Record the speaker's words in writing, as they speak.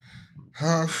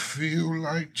I feel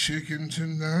like chicken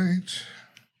tonight.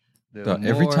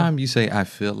 Every time you say I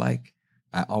feel like,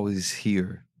 I always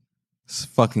hear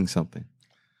fucking something.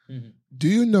 Do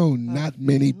you know not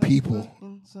many people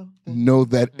know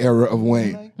that era of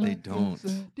Wayne? They don't. I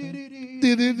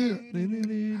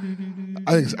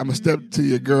think I'm going to step to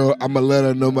your girl. I'm going to let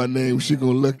her know my name. She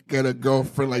going to look at her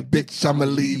girlfriend like, bitch, I'm going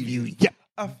to leave you. Yeah.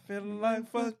 I feel like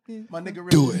fucking. My nigga really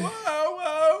Do it.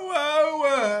 Whoa.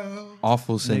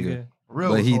 Awful singer. Real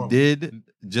But he horrible. did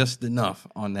just enough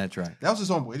on that track. That was his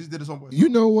homeboy. He just did his homeboy. You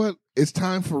know what? It's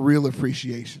time for real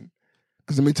appreciation.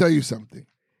 Because let me tell you something.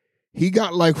 He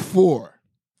got like 4.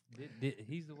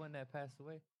 He's the one that passed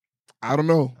away? I don't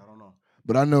know.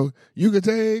 But I know you can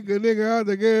take a nigga out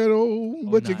the ghetto,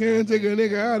 but you can't take a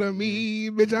nigga out of me.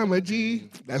 Bitch, I'm a G.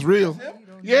 That's real.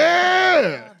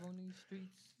 Yeah.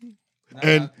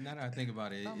 Now that I think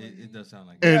about it, it does sound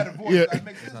like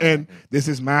and this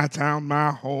is my town,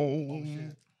 my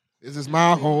home. This is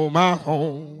my home, my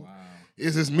home. Wow.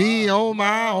 This is me on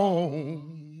my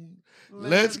own.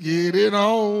 Let's get it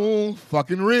on.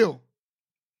 Fucking real.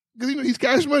 Because he's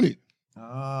Cash Money.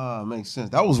 Ah, makes sense.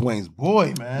 That was Wayne's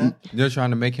boy, man. They're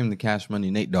trying to make him the Cash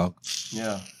Money Nate Dogg.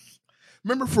 Yeah.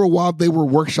 Remember for a while they were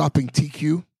workshopping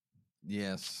TQ?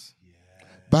 Yes.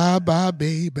 Bye bye,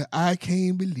 baby. I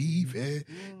can't believe it.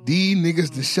 These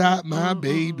niggas that shot my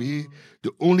baby.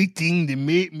 The only thing that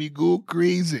made me go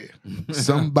crazy.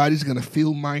 Somebody's gonna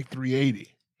feel my 380.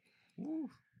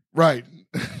 Right.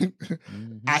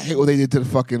 I hate what they did to the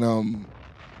fucking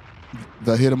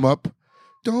the hit 'em up.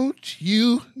 Don't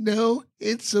you know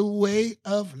it's a way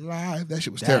of life? That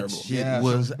shit was terrible. That shit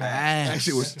was ass. That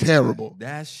shit was terrible.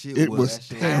 That shit It was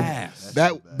terrible. ass.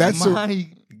 That's my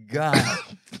God.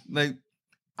 Like,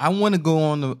 I want to go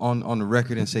on the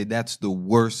record and say that's the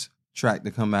worst track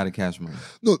to come out of Cash Money.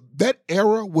 No, that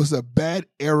era was a bad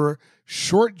era.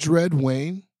 Short Dread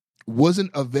Wayne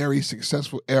wasn't a very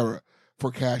successful era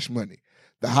for Cash Money.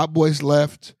 The Hot Boys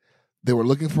left. They were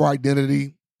looking for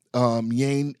identity.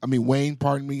 Wayne,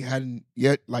 hadn't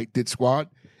yet did Squad.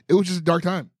 It was just a dark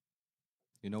time.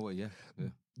 You know what? Yeah.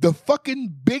 The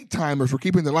fucking big timers were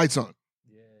keeping the lights on.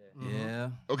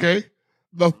 Yeah. Okay?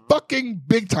 The fucking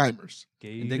big timers.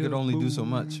 And they could only do so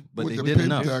much, but With they the did pin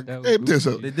enough. tag. They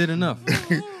They did enough.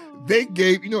 They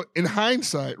gave, in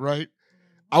hindsight, right?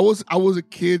 I was a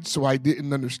kid, so I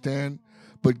didn't understand.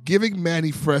 But giving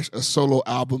Manny Fresh a solo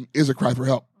album is a cry for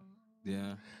help.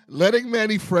 Yeah. Letting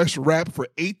Manny Fresh rap for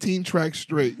 18 tracks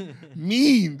straight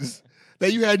means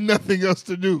that you had nothing else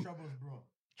to do.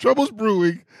 Trouble's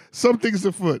brewing. Something's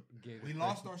afoot. We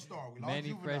lost our star. We lost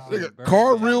Manny Fresh.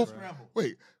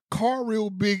 Car real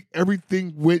big.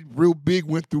 Everything went real big.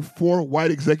 Went through 4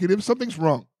 white executives. Something's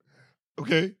wrong.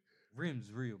 Okay.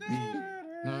 Rims real big.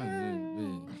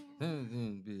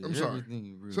 I'm sorry.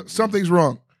 Something's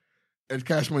wrong at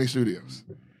Cash Money Studios.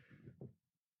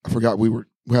 I forgot we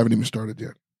haven't even started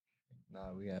yet.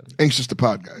 Nah, we haven't. Anxious to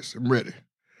pod, guys. I'm ready.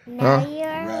 Now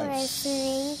you're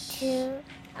listening to.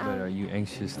 But are you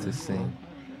anxious to sing?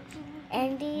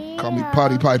 Andy. Call me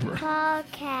Potty Piper.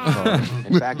 Podcast.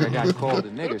 In fact, I got called a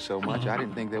nigger so much, I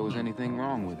didn't think there was anything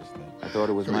wrong with it. I thought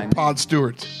it was my Pod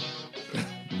Stewart.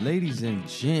 Ladies and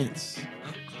gents,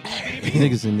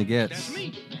 niggas and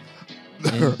niggettes.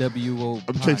 NWO.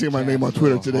 I'm changing my name on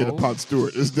Twitter today to Pod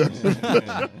Stewart. It's done.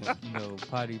 No,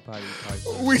 potty.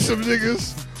 We some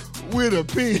niggas with a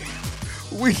pen.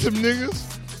 We some niggas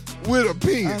with a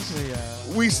pen.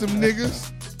 We some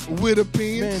niggas with a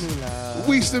pen.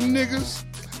 We some niggas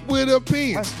with a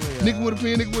pen. Nigga with a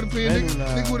pen, nigga with a pen,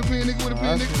 nigga with a pen, nigga with a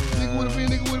pen, nigga with a pen,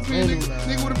 nigga with a pen, nigga with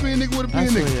a pen, nigga with a pen,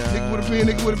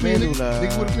 nigga with a pen, nigga with a pen,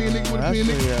 nigga with a pen, nigga with a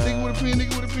pen, nigga with a pen,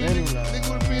 nigga with a pen, nigga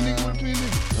with a pen, nigga with a pen.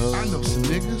 I know some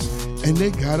niggas and they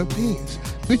got opinions.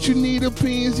 Bitch, you need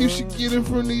opinions, you should get them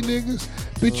from these niggas.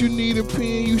 Bitch, you need a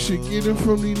pen, you should get them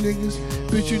from these niggas.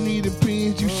 Bitch, you need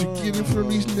opinions, you should get them from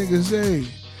these niggas. Hey,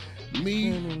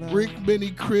 me, Rick, Benny,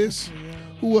 Chris,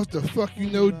 who else the fuck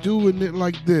doing it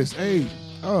like this? Hey,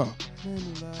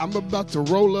 I'm about to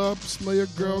roll up, smell your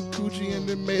girl coochie, and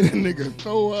then made a nigga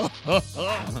throw up.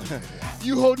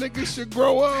 You whole niggas should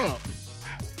grow up.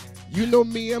 You know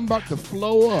me, I'm about to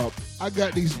flow up. I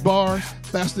got these bars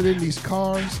faster than these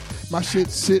cars. My shit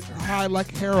sit high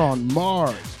like hair on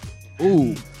Mars.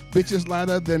 Ooh, bitches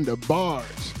lighter than the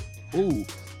bars. Ooh,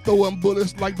 throwing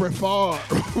bullets like Brett Favre.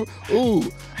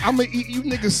 Ooh, I'ma eat you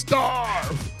niggas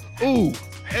starve. Ooh,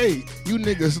 hey, you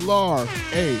niggas larve.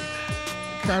 Hey,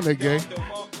 kinda gay.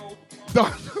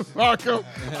 Dr. Marco,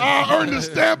 I earned a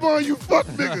stamp on you fuck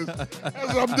niggas.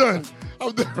 That's what I'm done.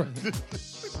 I'm done.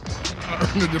 I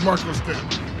earned the DeMarco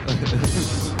stamp.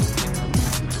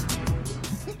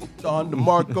 Don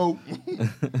DeMarco.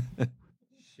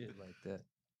 Shit like that.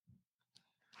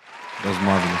 That was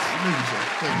marvelous.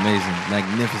 Amazing.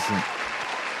 Magnificent.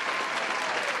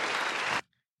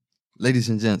 Ladies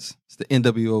and gents, it's the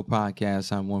NWO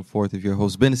podcast. I'm 1/4 of your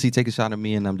host, Bennessy. Take a shot at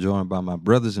me, and I'm joined by my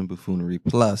brothers in buffoonery.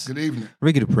 Plus, Good evening.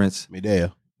 Ricky the Prince.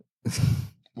 Medea.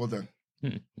 Well done.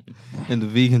 And the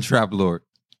vegan trap lord.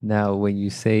 Now, when you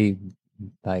say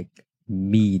like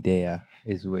me there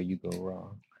is where you go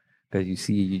wrong. Because you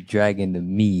see, you dragging the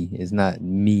me. It's not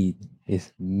me,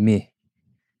 it's me.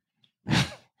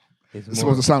 It's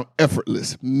supposed to sound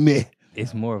effortless. Meh.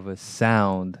 It's more of a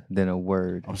sound than a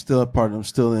word. I'm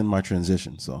still in my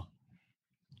transition, so.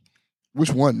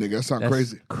 Which one, nigga? That sound That's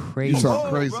crazy. crazy. You sound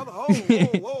crazy.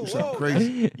 You sound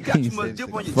crazy. You got too much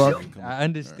dip on your Fuck. I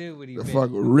understood what he The meant. fuck,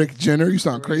 Rick Jenner. You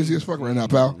sound crazy as fuck right now,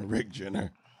 pal. Rick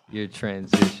Jenner. Your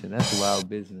transition. That's wild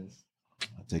business.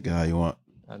 I'll take it how you want.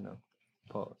 I know.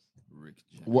 Pause.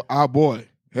 Well, our boy.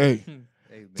 Hey, Hey, man.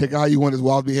 take it how you want his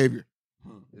wild behavior.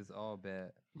 It's all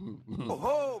bad.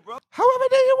 However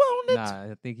do you want it.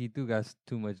 Nah, I think he got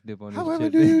too much dip on his However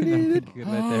chip. do you I need think it. you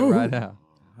could let that ride out.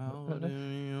 How do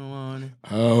you want it?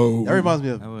 Oh. That reminds me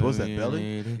of, what was that,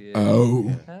 Belly? Yeah. Oh.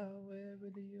 However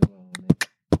do you want it?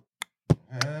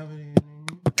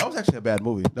 That was actually a bad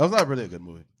movie. That was not really a good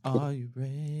movie. Are you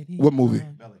ready? What movie?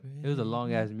 Belly. It was a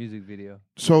long ass music video.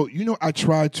 So, I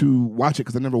tried to watch it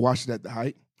because I never watched it at the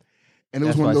height. And it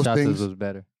That's was one why of those Shottas things. was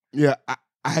better. Yeah,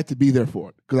 I had to be there for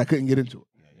it because I couldn't get into it.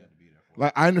 Yeah, you had to be there for it.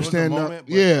 Like, I understand It was a now. moment,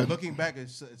 but Yeah. Looking back,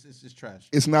 it's just trash.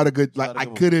 It's not a good, like, not a I good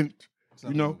movie. couldn't, It's not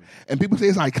a good movie. and people say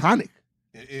it's iconic.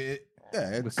 Yeah,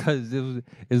 it's, Because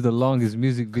it's the longest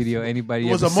music video anybody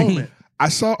it was ever a seen. moment. I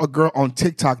saw a girl on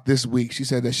TikTok this week. She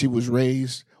said that she was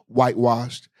raised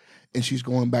whitewashed and she's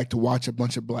going back to watch a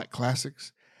bunch of black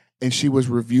classics. And she was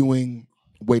reviewing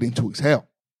Waiting to Exhale.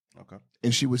 Okay.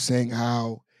 And she was saying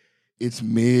how it's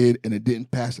mid and it didn't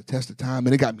pass the test of time.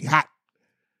 And it got me hot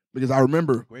because I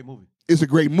remember Great movie. it's a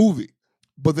great movie.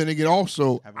 But then again,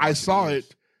 also, Haven't I watched it saw in years.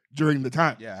 it during the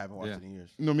time. Yeah, I haven't watched Yeah. it in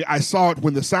years. You know what I mean? I saw it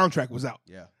when the soundtrack was out.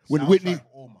 Yeah. When Soundtrack, Whitney,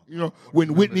 oh my You know, God. when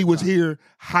Remember Whitney the was time. here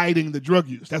hiding the drug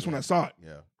use. That's when I saw it.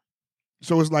 Yeah.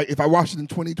 So it's like if I watched it in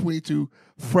 2022,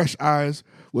 fresh eyes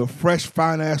with fresh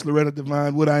fine ass Loretta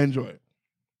Devine, would I enjoy it?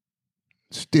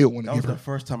 Still want to That was give the her.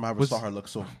 first time I ever saw her look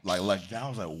so like that. I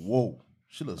was like, whoa,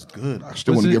 she looks good. I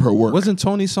still want to give her work. Wasn't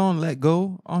Tony's song "Let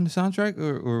Go" on the soundtrack,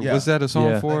 or Yeah. was that a song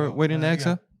Yeah. for Waiting to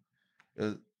Exhale?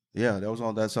 Yeah, that was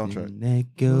on that soundtrack.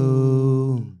 Let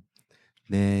go,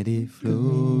 let it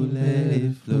flow, let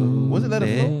it flow. Was it Let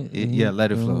It Flow? Yeah,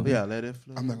 Let It Flow. Yeah, let it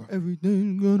flow. I'm not gonna.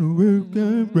 Everything's gonna work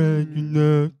out right, you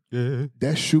know. Yeah.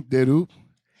 That shoot that oop.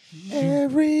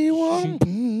 Everyone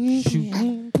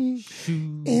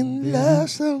in love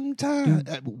sometimes.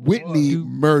 Whitney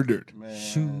murdered. Man.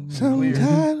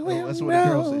 Sometimes we're That's what the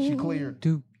girl said. She wrong.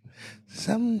 cleared.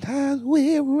 Sometimes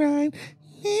we're right.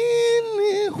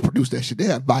 Who produced that shit? They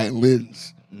have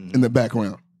violins in the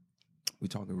background. We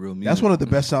talking real music. That's one of the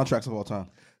best soundtracks of all time.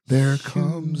 There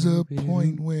comes a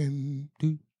point when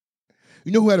you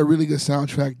know who had a really good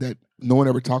soundtrack that no one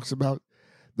ever talks about?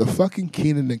 The fucking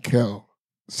Kenan and Kel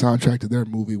soundtrack to their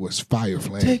movie was Fire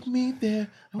Flame. Take me there.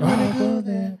 I wanna go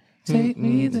there. Take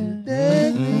me there.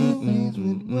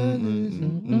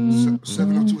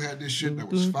 702 had this shit that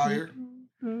was fire.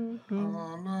 All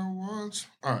I want.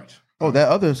 All right. Oh, that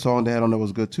other song they had on there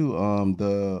was good too.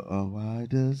 Why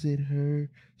does it hurt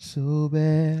so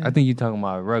bad? I think you're talking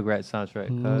about a Rugrats soundtrack.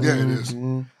 cuz. Yeah, it is.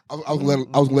 I was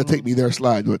gonna let Take Me There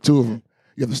slide, but two of them,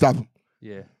 you have to stop them.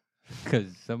 Yeah. Because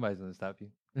somebody's going to stop you.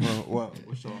 What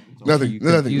song? Nothing. You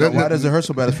Nothing. confused. Why does it hurt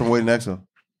so bad? It's from Waiting Exo.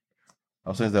 I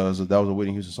was saying that was a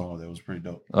Whitney Houston song that was pretty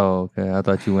dope. Oh, okay. I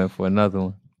thought you went for another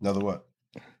one. Another what?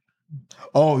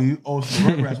 So the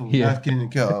Rugrats was Yeah. not Kenan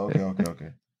and Kel. Oh,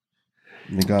 okay.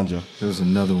 Nganja. There was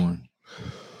another one.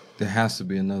 There has to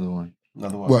be another one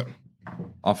Another one. What?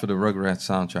 off of the Rugrats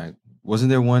soundtrack. Wasn't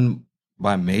there one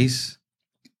by Mace?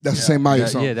 That's the same Maya That-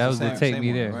 song. yeah, that was the Take Me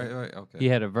one, There. Right. Okay. He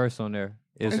had a verse on there.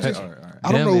 It was It's Okay, just- all right.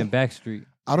 I don't them know. and Backstreet.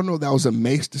 I don't know if that was a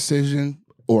Mace decision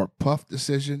or a Puff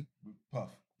decision, Puff.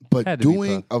 but Had to be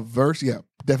doing Puff. a verse, yeah,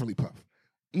 definitely Puff.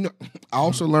 No, I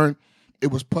also learned it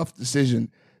was Puff's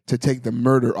decision to take the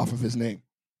murder off of his name.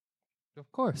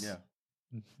 Of course. Yeah.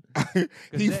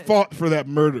 He that- fought for that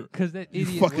murder. Because that You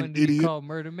idiot fucking wanted to be idiot. called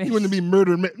Murder Mace. He wanted to be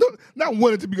Murder Mace. No, not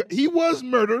wanted to be. He was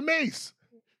Murder Mace.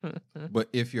 But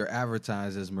if you're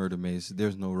advertised as Murder Mace,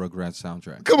 there's no Rugrats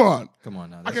soundtrack. Come on. Come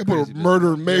on now. I That's can't put a crazy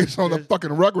Murder business. Mace on the there's-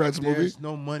 fucking Rugrats movie. There's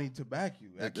no money to back you.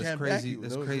 I That's can't crazy. back you.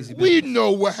 That's No, crazy We business.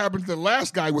 know what happened to the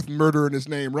last guy with murder in his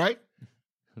name, right?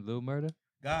 Little Murder?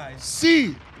 Guys,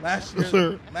 C. last year,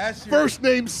 Sir. last year, First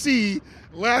name C,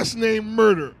 last name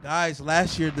murder. guys,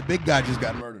 last year the big guy just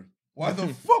got murdered. Why the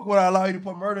fuck would I allow you to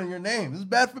put murder in your name? This is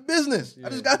bad for business. I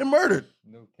just got him murdered.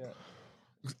 No cap.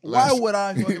 Why would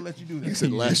I fucking let you do He that?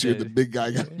 said last year the big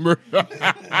guy got murdered. Nah,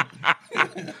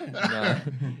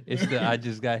 it's the I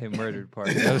just got him murdered part.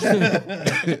 Just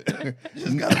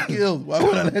got him killed. Why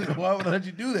would I let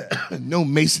you do that? No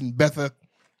Mason Betha.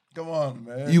 Come on,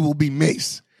 man. You will be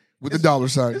Mace with the dollar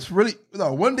sign. It's really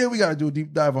no. One day we gotta do a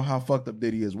deep dive on how fucked up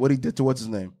Diddy is. What he did to what's his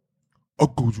name?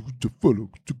 From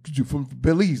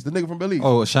Belize, the nigga from Belize.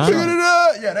 Oh, Sean?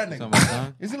 Yeah, that Talking about nigga.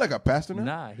 Sean? Is he like a pastor now?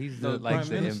 Nah, he's No, the Prime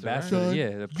the Minister, ambassador. right?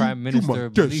 Yeah, the prime my minister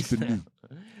of Belize. destiny.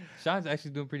 Sean's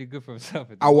actually doing pretty good for himself.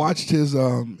 I watched his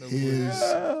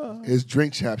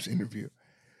Drink Champs interview,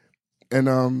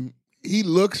 and he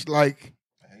looks like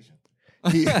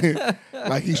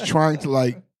like he's trying to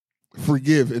like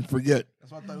forgive and forget,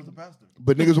 That's why I thought he was a pastor.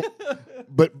 but niggas,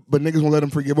 but niggas won't let him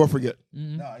forgive or forget.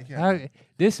 No, he can't.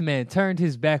 This man turned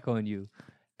his back on you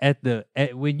at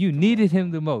when you needed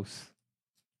him the most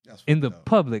That's in the fucked up.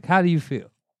 public. How do you feel?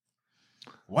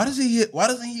 Why doesn't he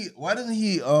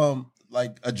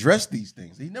like address these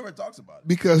things? He never talks about it.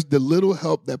 Because the little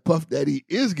help that Puff Daddy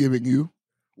is giving you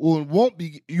you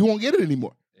won't get it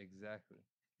anymore. Exactly.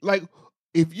 Like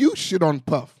if you shit on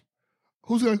Puff,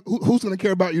 who's gonna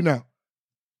care about you now?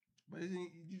 But you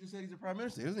just said he's a prime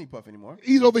minister. He doesn't need Puff anymore.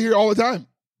 He's over here all the time.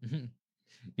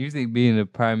 You think being the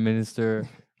prime minister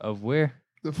of where?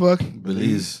 The fuck?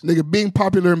 Belize. Nigga, being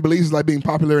popular in Belize is like being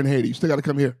popular in Haiti. You still gotta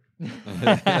come here.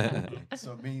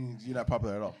 So it means you're not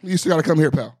popular at all. You still gotta come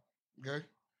here, pal. Okay?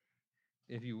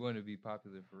 If you want to be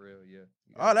popular for real, yeah.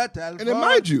 All that time. And then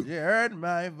mind you, you heard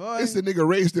my voice. It's a nigga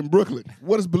raised in Brooklyn.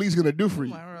 What is Belize gonna do for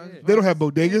you? They don't have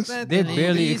bodegas. They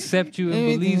barely accept you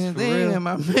in Belize for real.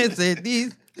 My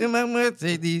Mercedes, my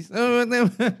Mercedes.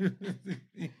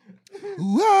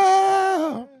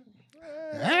 Wow.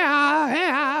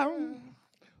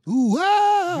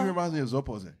 Wow. He reminds me of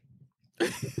Zopose.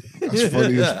 That's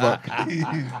funny as fuck.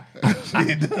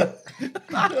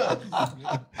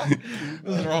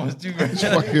 What's wrong with you?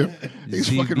 He's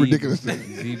fucking ridiculous. Z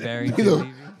You Barrington.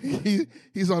 know,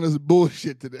 he's on his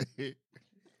bullshit today.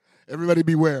 Everybody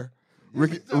beware.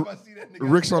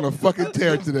 Rick's on a fucking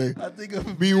tear today. I think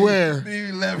of Beware.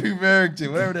 Larry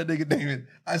Barrington, whatever that nigga name is.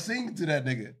 I sing to that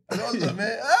nigga. What's up,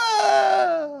 man?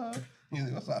 Ah! He's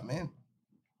like, what's up, man?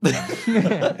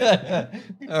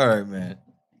 All right, man.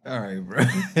 All right, bro.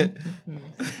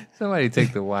 Somebody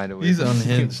take the wine away. He's from me,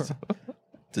 unhinged bro.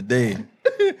 today.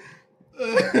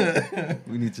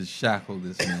 We need to shackle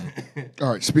this man.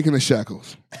 All right, speaking of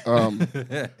shackles,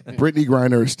 Brittney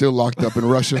Griner is still locked up in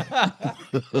Russia.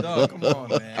 No, come on,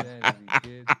 man.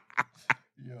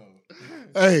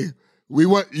 Hey,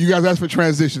 you guys asked for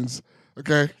transitions,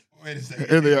 okay? Wait a second.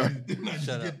 Here they are.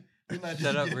 Shut up.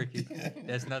 Shut up, Ricky.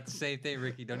 That's not the same thing,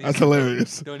 Ricky. That's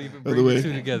hilarious. Don't even By the bring way, the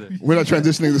two together. We're not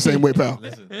transitioning the same way, pal.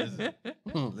 Listen.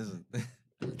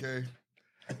 Okay.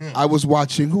 I was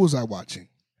watching. Who was I watching?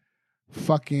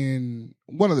 Fucking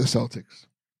one of the Celtics,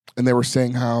 and they were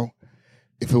saying how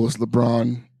if it was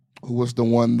LeBron who was the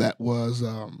one that was,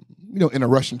 in a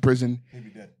Russian prison, He'd be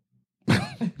dead.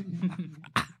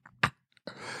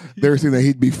 they were saying that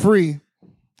he'd be free,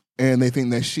 and they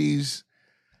think that she's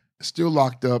still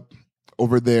locked up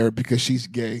over there because she's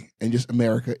gay, and just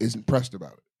America isn't pressed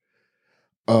about it.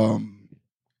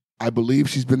 I believe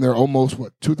she's been there almost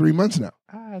 2-3 months now.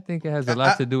 I think it has a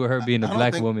lot to do with her being a don't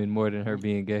black think- woman more than her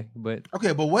being gay. But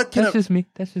Okay, but what can that's just me.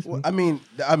 That's just me. I mean,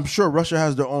 I'm sure Russia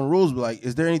has their own rules, but like,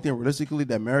 is there anything realistically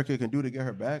that America can do to get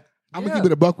her back? I'm gonna keep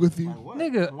it a buck with you,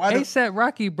 Nigga, Why the- ASAP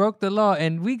Rocky broke the law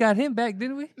and we got him back,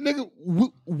 didn't we? nigga.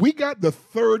 We got the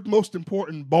third most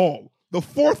important ball, the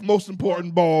fourth most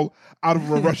important ball out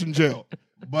of a Russian jail.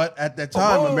 But at that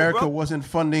time, Oh, America bro. wasn't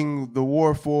funding the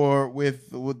war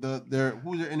with who's their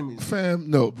enemies.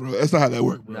 Fam, no, bro. That's not how that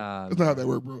works, bro. Nah, That's not how that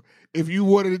works, bro. If you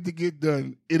wanted it to get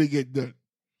done, it'll get done.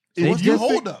 If What's you the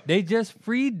think- hold up? They just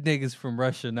freed niggas from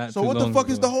Russia not So too what the long fuck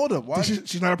is ago. the hold up? Why?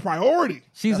 She's not a priority.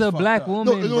 She's That's a black fucked up.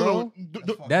 woman, bro.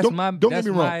 That's Don't my- Don't that's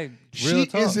get me wrong. my real She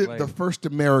talk, isn't like- the first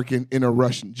American in a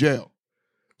Russian jail,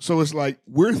 so it's like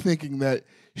we're thinking that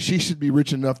she should be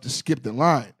rich enough to skip the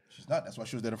line, She's not. That's why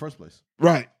she was there in the first place.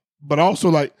 right? But also,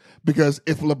 like, because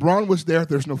if LeBron was there,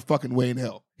 there's no fucking way in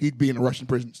hell he'd be in a Russian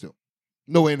prison still.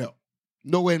 No way in hell.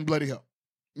 No way in bloody hell.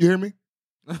 You hear me?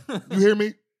 You hear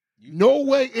me? No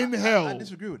way in hell. I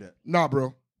disagree with that. Nah,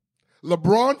 bro.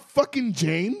 LeBron fucking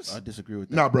James? I disagree with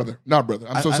that. Nah, brother. Nah, brother.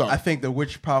 I'm so sorry. I think the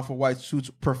rich, powerful white suits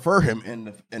prefer him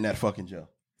in that fucking jail.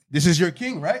 This is your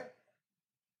king, right?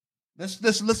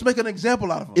 Let's make an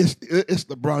example out of him. It's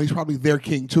LeBron. He's probably their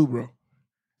king too, bro.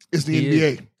 It's the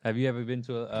NBA. Have you ever been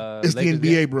to a It's Lakers the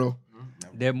NBA, game? bro.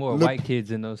 There are more white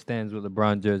kids in those stands with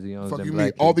LeBron jersey on than Fucking me.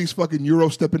 black All kids. these fucking Euro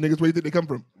stepping niggas, where do you think they come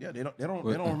from? Yeah, they don't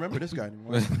remember this guy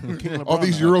anymore. King All LeBron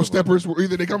these now. Euro steppers, where do you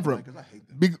think they come from? Because I hate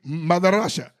them. Big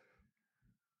Madarasha.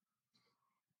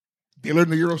 They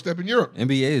learned the Euro step in Europe.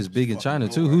 NBA is big in China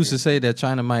too. Who's to say that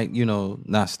China might,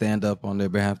 not stand up on their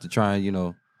behalf to try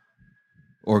and,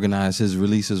 organize his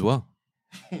release as well?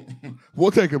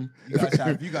 We'll take him. You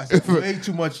guys have way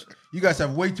too much. You guys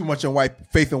have way too much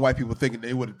faith in white people thinking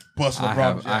they would have busted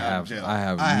LeBron.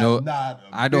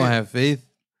 I don't have faith,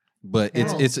 but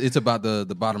it's about the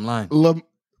bottom line.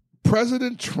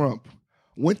 President Trump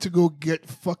went to go get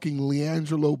fucking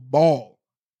LiAngelo Ball.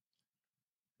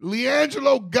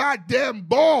 LiAngelo goddamn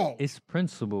Ball. It's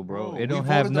principle, bro. Bro, it don't we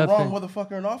have voted nothing. the wrong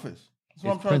motherfucker in office. That's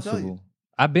what I'm It's trying principle. to tell you.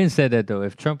 I've been said that though.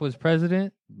 If Trump was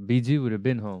president, BG would have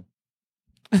been home.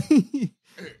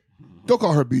 Don't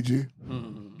call her BG.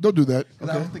 Don't do that.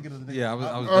 I was thinking of the nigga. Yeah, I was.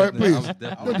 All right, please. Don't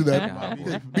Don't do that.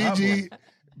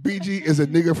 BG is a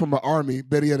nigga from an army,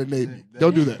 Betty had a Navy.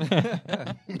 Don't do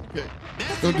that. Okay.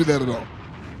 Don't do that at all.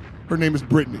 Her name is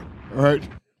Brittney. All right?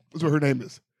 That's what her name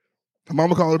is. Her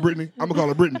mama call her Brittney. I'm going to call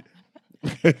her Brittney.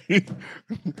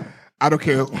 I don't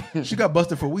care. She got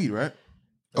busted for weed, right?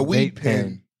 A weed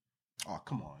pen. Oh,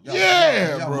 come on.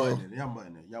 Yeah, bro.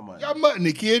 Y'all Y'all mutton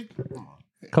it, kid.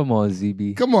 Come on,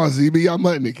 ZB. Come on, ZB. Y'all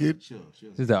mutton it, kid. Chill.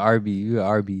 This is the RB. You a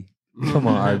RB. Come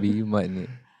on, RB. You mutton it.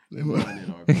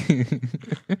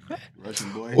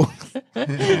 Russian boy.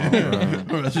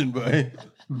 Russian boy.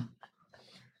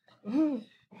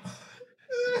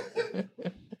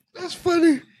 That's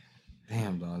funny.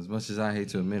 Damn, dog. As much as I hate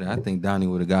to admit it, I think Donnie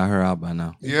would have got her out by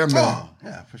now. Yeah, man. Oh,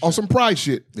 yeah, for sure. On some pride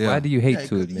shit. Yeah. Why do you hate Hey,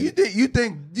 to admit it? you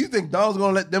think Donald's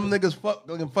gonna let them niggas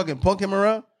fucking punk him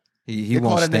around? He They call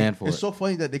won't that stand nigga- for It's it. so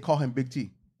funny that they call him Big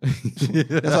T.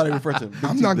 That's how they refer to him. Big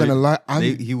I'm T. not going to lie.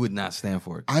 He would not stand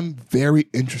for it. I'm very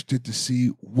interested to see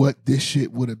what this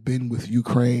shit would have been with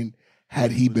Ukraine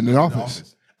had he been in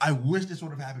office. I wish this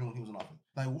would have happened when he was in office.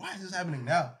 Like, why is this happening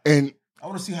now? And I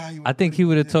want to see how he would. I think he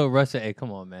would have told Russia, "Hey,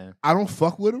 come on, man. I don't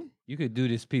fuck with him, You could do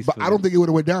this peacefully." but I don't think it would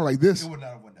have went down like this It would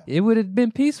not have went down. it would have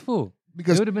been peaceful.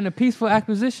 because It would have been a peaceful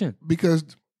acquisition.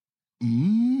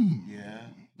 Yeah,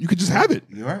 you could just have it.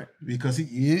 you're right. Because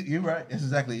you're right. It's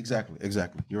exactly.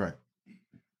 You're right.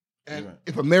 And You're right.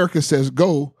 if America says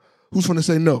go, who's going to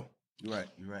say no? You're right.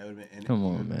 It would've been- Come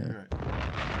on, man. You're right.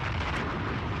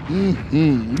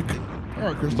 All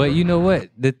right, Chris. But you know what?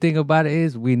 The thing about it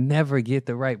is, we never get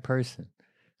the right person.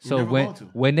 So never going to.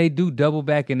 when they do double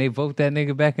back and they vote that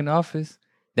nigga back in office,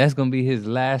 that's gonna be his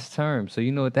last term. So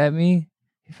you know what that means?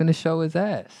 He finna show his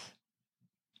ass.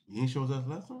 You ain't show us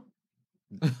last time.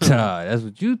 That's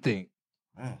what you think.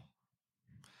 Man.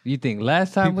 You think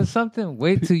last time was something?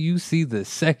 Wait till you see the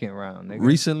second round, nigga.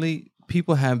 Recently,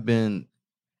 people have been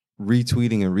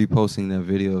retweeting and reposting that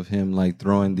video of him like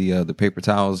throwing the paper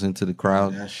towels into the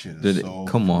crowd. That shit Did is it- so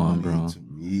come on, funny bro. to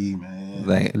me, man.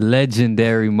 Like,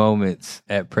 Legendary moments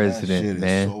at president, that shit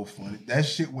man. is so funny. That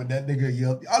shit when that nigga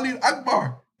yelled, Ali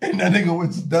Akbar, and that nigga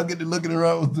was stuck and looking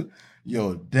around with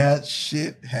yo, that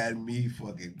shit had me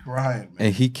fucking crying, man.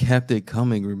 and he kept it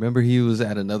coming. Remember, he was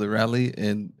at another rally,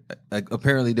 and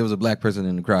apparently there was a black person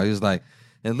in the crowd. He was like,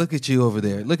 "And look at you over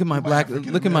there. Look at my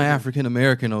look at my African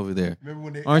American over there. Remember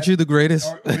when they Aren't you the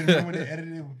greatest? Remember when they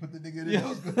edited it and put the nigga in?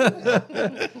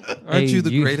 Aren't you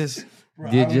the you- greatest?" Bro,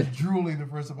 Did I you- was drooling the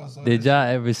first time I saw Did that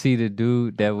y'all ever see the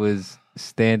dude that was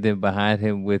standing behind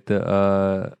him with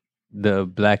the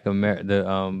Blacks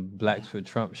for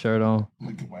Trump shirt on? shit.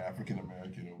 Look at my African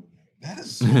American over there. That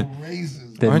is so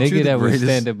racist. The Aren't you nigga the that was greatest?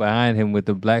 standing behind him with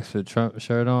the Blacks for Trump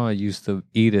shirt on used to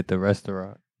eat at the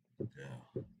restaurant.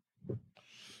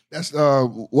 That's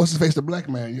what's his face, the black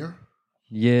man, yeah?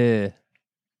 Yeah.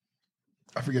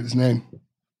 I forget his name.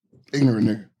 Ignorant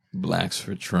nigga. Blacks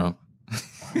for Trump.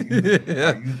 Are you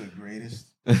the greatest?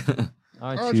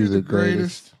 Aren't you the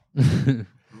greatest?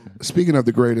 Speaking of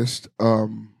the greatest,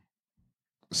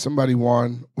 somebody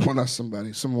won. Well, not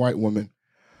somebody. Some white woman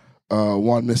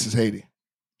won Mrs. Haiti.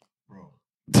 Bro.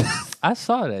 I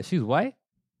saw that. She's white?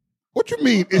 What you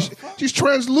mean? She's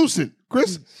translucent,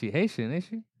 Chris. She Haitian, ain't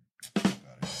she?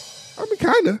 I mean,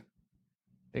 kind of.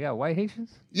 They got white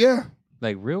Haitians? Yeah.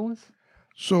 Like real ones?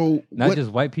 So Not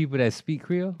just white people that speak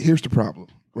Creole? here's the problem,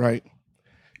 right?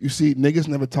 You see, niggas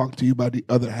never talk to you about the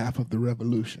other half of the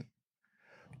revolution.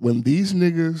 When these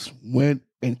niggas went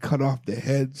and cut off the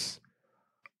heads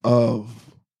of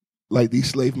like these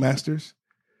slave masters,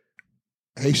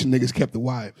 Haitian niggas kept the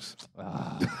wives.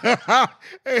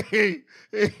 hey.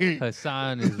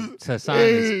 Hassan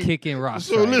is kicking rocks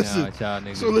So right listen, now, y'all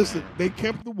niggas. So listen, they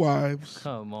kept the wives.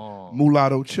 Come on.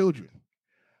 Mulatto children.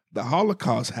 The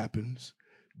Holocaust happens.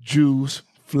 Jews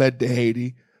fled to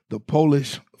Haiti. The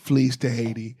Polish flees to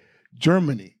Haiti.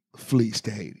 Germany flees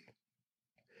to Haiti.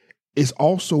 It's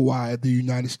also why the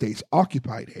United States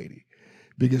occupied Haiti,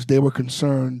 because they were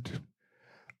concerned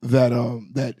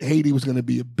that Haiti was going to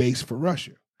be a base for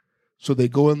Russia. So they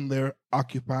go in there,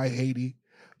 occupy Haiti,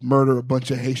 murder a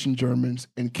bunch of Haitian Germans,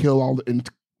 and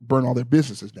burn all their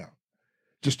businesses down,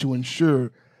 just to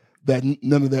ensure that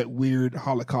none of that weird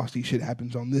Holocaust-y shit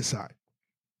happens on this side.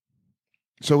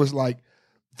 So it's like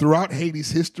throughout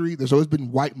Haiti's history, there's always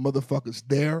been white motherfuckers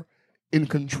there in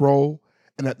control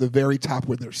and at the very top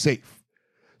where they're safe.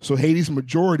 So Haiti's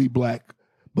majority black,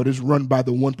 but is run by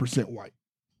the 1% white.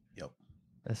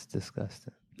 That's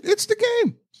disgusting. It's the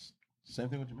game. Same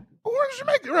thing with Jamaica. Where's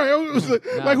Jamaica? Right?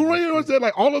 It was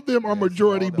like all of them are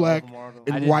majority black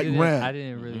and white ran. I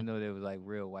didn't really know there was like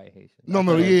real white Haitians. No,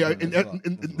 yeah.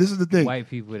 And this is the thing. White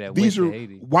people that These went are to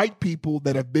Haiti. white people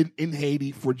that have been in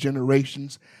Haiti for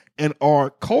generations and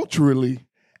are culturally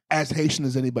as Haitian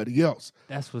as anybody else.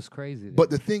 That's what's crazy.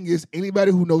 But the thing is,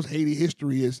 anybody who knows Haiti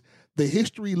history the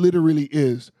history literally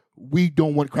is we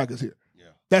don't want crackers here. Yeah.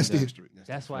 That's the history.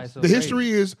 That's why it's so the crazy. history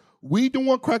is we don't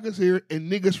want crackers here, and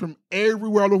niggas from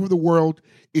everywhere all over the world,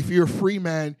 if you're a free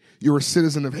man, you're a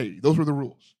citizen of Haiti. Those were the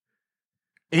rules.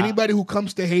 Anybody who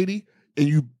comes to Haiti and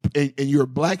you're a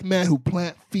black man who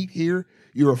plant feet here,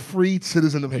 you're a free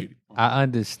citizen of Haiti. I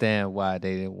understand why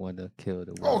they didn't want to kill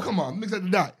the world. Oh, come on. Niggas had to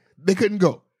die. They couldn't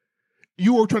go.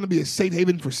 You were trying to be a safe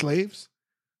haven for slaves?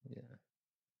 Yeah.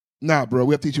 Nah, bro,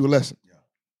 we have to teach you a lesson. Yeah.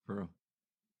 Bro.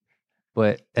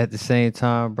 But at the same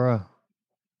time, bro,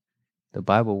 the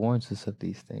Bible warns us of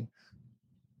these things.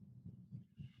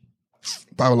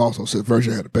 The Bible also said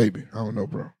Virgin had a baby. I don't know,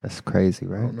 bro. That's crazy,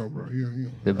 right? I don't know, bro.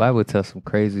 The Bible tells some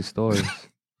crazy stories.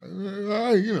 I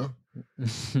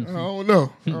don't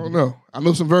know. I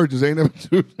know some virgins. Ain't never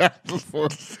do that before.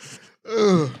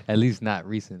 At least not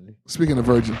recently. Speaking of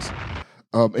virgins,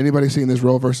 anybody seen this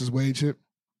Roe versus Wade shit?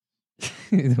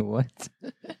 What?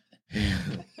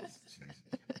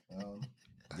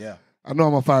 Yeah. I know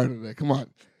I'm on fire today. Come on.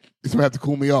 It's going to have to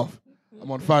cool me off. I'm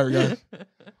on fire, guys.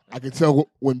 I can tell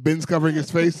when Ben's covering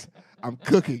his face, I'm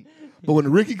cooking. But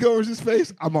when Ricky covers his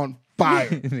face, I'm on fire.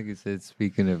 Nigga said,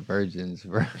 speaking of virgins,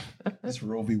 bro. This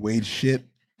Roe V Wade shit.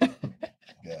 I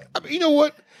mean, you know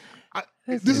what?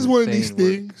 This is one of these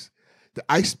things that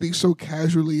I speak so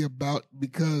casually about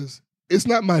because it's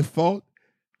not my fault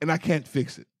and I can't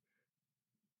fix it.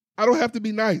 I don't have to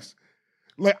be nice.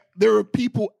 Like, there are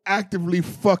people actively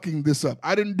fucking this up.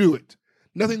 I didn't do it.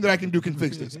 Nothing that I can do can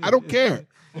fix this. I don't care.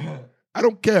 I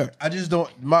don't care. I just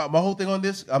don't. My whole thing on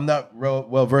this, I'm not real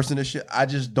well versed in this shit. I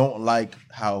just don't like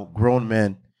how grown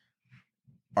men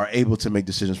are able to make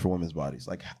decisions for women's bodies.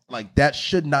 Like that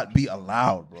should not be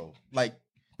allowed, bro. Like,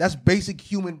 that's basic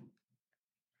human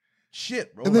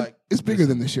shit, bro. And then it's bigger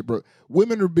than this shit, bro.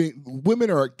 Women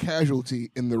are a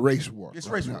casualty in the race war. It's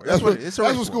race war. That's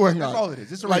what's going on. That's all it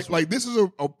is. It's a race war. Like this is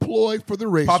a ploy for the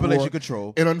race population war.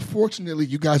 control. And unfortunately,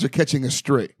 you guys are catching us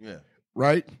straight. Yeah.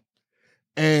 Right?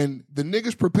 And the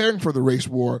niggas preparing for the race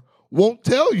war won't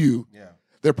tell you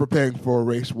they're preparing for a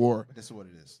race war. But this is what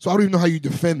it is. So I don't even know how you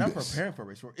defend We're not this. preparing for a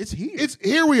race war. It's here. It's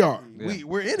here we are.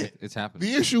 We're in it. It's happening.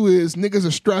 The issue is niggas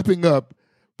are strapping up,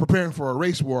 preparing for a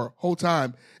race war. Whole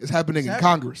time it's happening in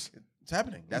Congress. It's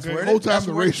happening. That's Okay? where it Whole is. time That's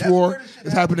the where- race that's war where this shit is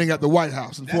happens. happening at the White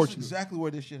House. That's Unfortunately, exactly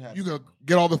where this shit happens. you can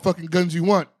get all the fucking guns you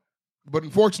want, but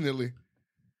unfortunately,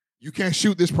 you can't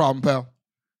shoot this problem, pal.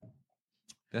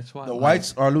 That's why The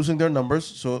whites are losing their numbers.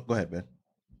 So go ahead, man.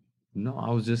 No,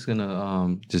 I was just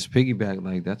gonna just piggyback.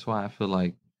 Like, that's why I feel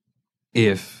like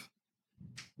if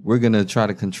we're gonna try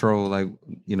to control, like,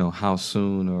 you know, how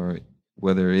soon or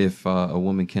whether if a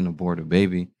woman can abort a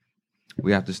baby,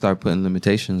 we have to start putting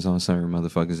limitations on certain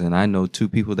motherfuckers. And I know two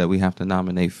people that we have to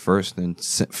nominate first and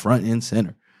front and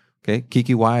center. Okay,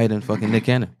 Kiki Wyatt and fucking Nick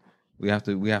Cannon. We have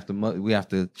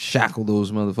to shackle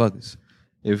those motherfuckers.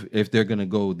 If they're gonna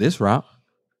go this route,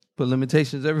 put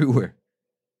limitations everywhere.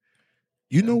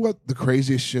 You know what the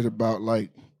craziest shit about, like,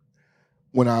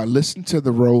 when I listened to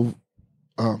the Roe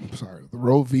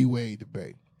v. Wade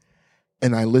debate,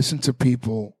 and I listen to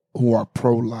people who are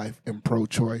pro-life and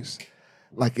pro-choice,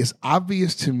 like, it's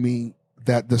obvious to me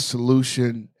that the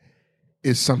solution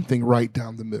is something right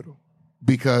down the middle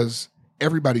because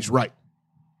everybody's right.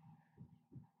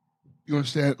 You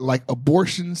understand? Like,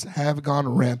 abortions have gone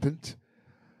rampant.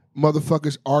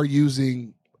 Motherfuckers are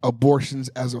using abortions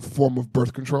as a form of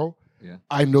birth control. Yeah.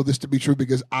 I know this to be true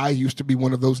because I used to be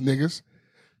one of those niggas.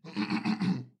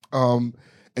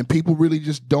 And people really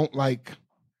just don't like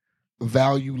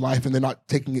value life and they're not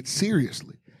taking it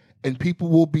seriously. And people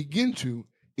will begin to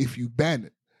if you ban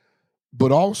it.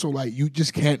 But also, like, you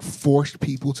just can't force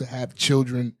people to have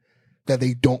children that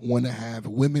they don't want to have.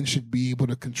 Women should be able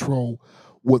to control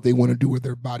what they want to do with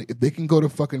their body. If they can go to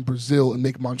fucking Brazil and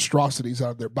make monstrosities out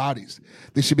of their bodies,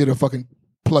 they should be able to fucking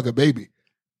plug a baby.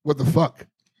 What the fuck?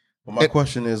 Well, my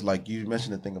question is, like, you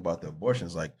mentioned the thing about the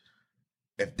abortions. Like,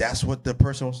 if that's what the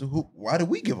person wants to do, why do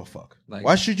we give a fuck? Like,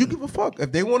 why should you give a fuck?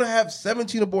 If they want to have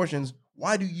 17 abortions,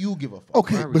 why do you give a fuck?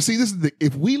 Okay, but see, this is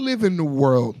if we live in the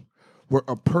world where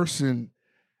a person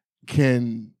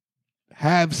can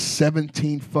have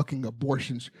 17 fucking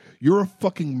abortions, you're a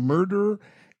fucking murderer,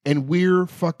 and we're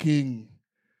fucking...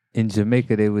 In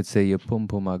Jamaica, they would say, "You pum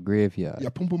pum my graveyard." Yeah,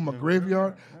 pum pum my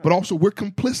graveyard. But also, we're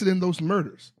complicit in those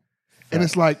murders. And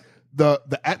it's like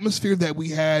the atmosphere that we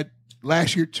had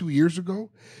last year, 2 years ago,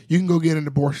 you can go get an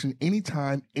abortion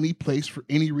anytime, any place, for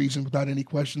any reason, without any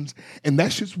questions. And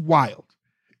that's just wild.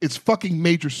 It's fucking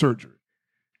major surgery.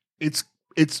 It's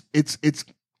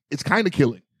kind of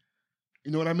killing.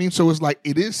 You know what I mean? So it's like,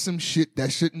 it is some shit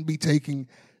that shouldn't be taken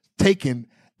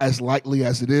as lightly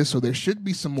as it is. So there should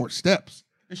be some more steps.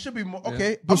 It should be more.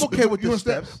 Okay, I'm okay with the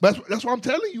steps. That's what I'm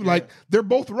telling you. Like, they're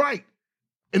both right.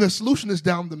 And the solution is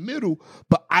down the middle,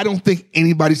 but I don't think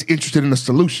anybody's interested in a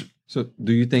solution. So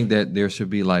do you think that there should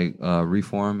be like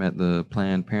reform at the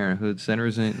Planned Parenthood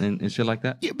centers and shit like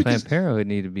that? Yeah, because Planned Parenthood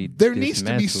need to be there needs to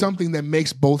be dismantled. something that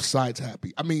makes both sides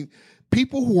happy. I mean,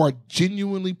 people who are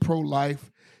genuinely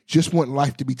pro-life just want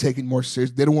life to be taken more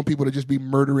seriously. They don't want people to just be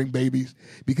murdering babies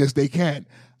because they can.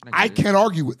 I can't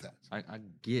argue with that. I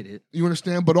get it. You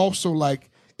understand? But also, like,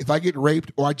 if I get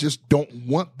raped or I just don't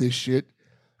want this shit,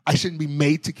 I shouldn't be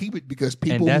made to keep it because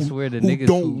people who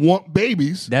don't want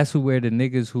babies. That's where the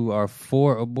niggas who are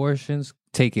for abortions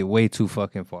take it way too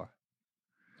fucking far.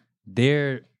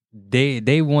 They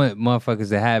want motherfuckers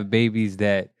to have babies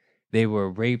that they were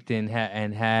raped and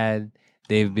had.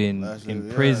 They've been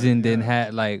imprisoned and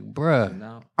had, like, bruh.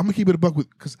 I'm gonna keep it a buck with,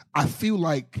 because I feel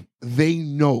like they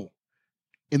know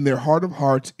in their heart of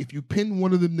hearts, if you pin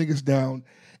one of them niggas down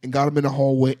and got them in the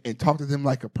hallway and talk to them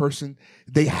like a person,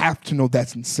 they have to know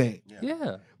that's insane.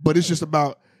 Yeah. But it's just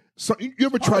about, so you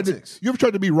ever tried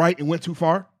to be right and went too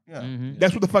far? Yeah. Mm-hmm.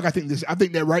 That's what the fuck I think this. I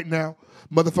think that right now,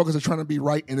 motherfuckers are trying to be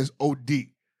right and it's OD.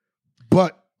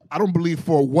 But I don't believe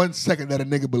for 1 second that a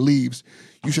nigga believes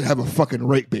you should have a fucking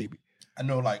rape baby. I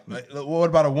know, like, what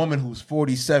about a woman who's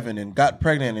 47 and got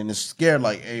pregnant and is scared,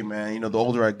 like, hey, man, you know, the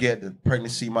older I get, the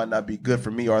pregnancy might not be good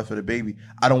for me or for the baby.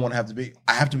 I don't want to have to be,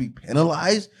 I have to be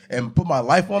penalized and put my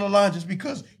life on the line just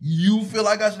because you feel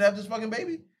like I should have this fucking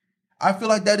baby? I feel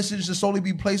like that decision should solely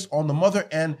be placed on the mother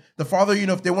and the father. You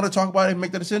know, if they want to talk about it and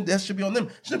make that decision, that should be on them.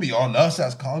 It shouldn't be on us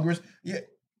as Congress. Yeah,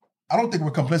 I don't think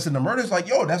we're complicit in the murder. It's like,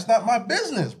 yo, that's not my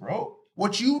business, bro.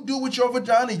 What you do with your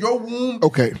vagina, your womb.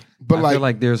 Okay, but I feel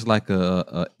like there's like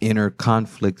a inner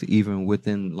conflict even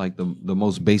within like the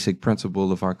most basic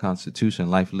principle of our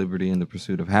Constitution: life, liberty, and the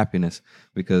pursuit of happiness.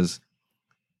 Because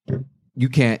you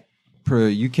can't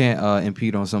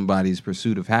impede on somebody's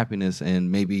pursuit of happiness,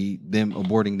 and maybe them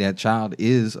aborting that child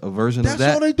is a version of that.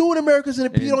 That's all they do in America is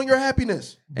impede on your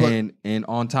happiness. And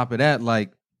on top of that,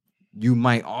 like, you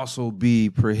might also be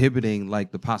prohibiting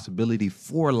like the possibility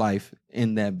for life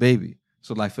in that baby.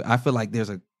 So like, I feel like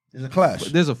there's a clash.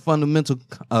 There's a fundamental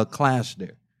clash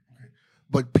there.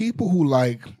 But people who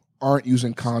like aren't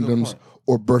using condoms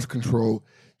or birth control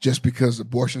just because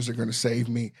abortions are going to save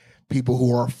me, people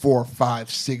who are 4,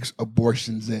 5, 6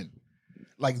 abortions in,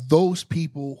 like those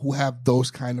people who have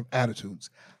those kind of attitudes,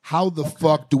 how the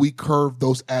fuck do we curve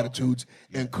those attitudes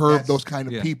and curve those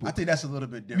kind of people? I think that's a little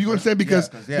bit different. You understand? Because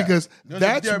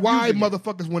that's why motherfuckers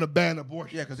motherfuckers want to ban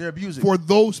abortion. Yeah, because they're abusing for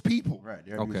those people. Right.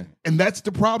 They're abusing. And that's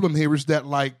the problem here is that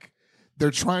like they're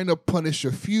trying to punish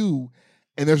a few,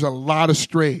 and there's a lot of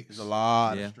strays. There's a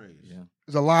lot of strays. Yeah.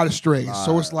 There's a lot of strays.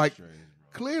 So it's like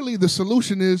clearly the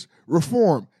solution is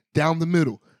reform down the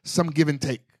middle, some give and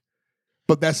take.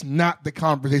 But that's not the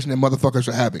conversation that motherfuckers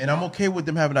are having. And I'm okay with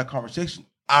them having that conversation.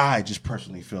 I just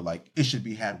personally feel like it should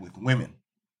be had with women,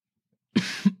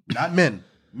 not men.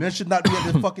 Men should not be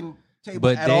at the fucking table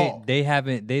at all.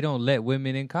 They don't let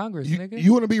women in Congress, nigga.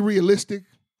 You want to be realistic?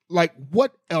 Like,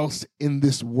 what else in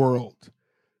this world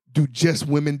do just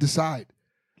women decide?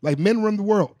 Like, men run the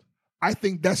world. I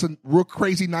think that's a real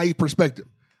crazy, naive perspective.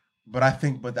 But I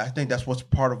think that's what's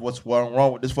part of what's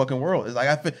wrong with this fucking world. It's like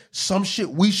I feel some shit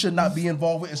we should not be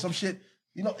involved with, and some shit,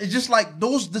 you know, it's just like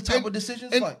the type of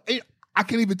decisions. I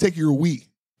can't even take your we.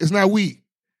 It's not we.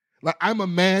 Like I'm a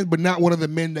man, but not one of the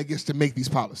men that gets to make these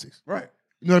policies. Right.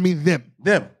 You know what I mean? Them.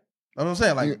 That's what I'm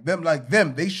saying. Like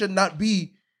them. They should not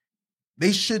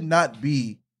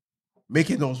be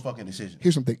making those fucking decisions.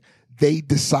 Here's something. They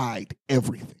decide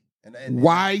everything. And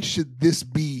why should this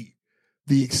be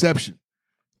the exception?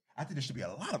 I think there should be a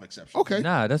lot of exceptions. Okay.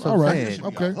 Nah, that's what All I'm right. saying.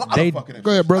 Okay.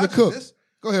 Go ahead, brother Cook.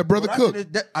 Go ahead, brother Cook.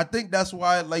 I think that's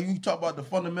why, like you talk about the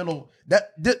fundamental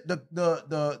that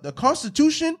the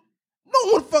Constitution.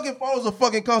 No one fucking follows a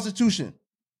fucking Constitution.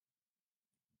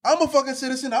 I'm a fucking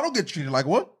citizen. I don't get treated like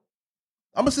one.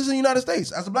 I'm a citizen of the United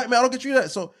States. As a black man, I don't get treated like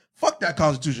that. So fuck that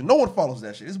Constitution. No one follows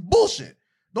that shit. It's bullshit.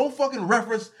 Don't fucking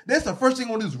reference. That's the first thing I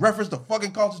want to do is reference the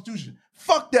fucking Constitution.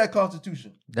 Fuck that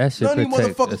Constitution. That shit None of you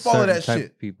protect motherfuckers a follow that certain type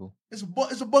shit. of people. It's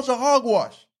a bunch of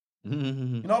hogwash. You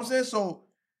know what I'm saying? So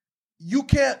you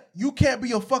can't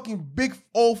be a fucking big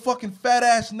old fucking fat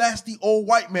ass nasty old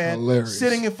white man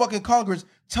sitting in fucking Congress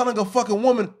telling a fucking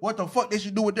woman what the fuck they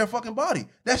should do with their fucking body.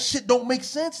 That shit don't make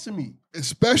sense to me.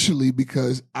 Especially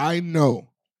because I know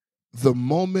the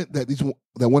moment that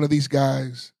one of these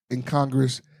guys in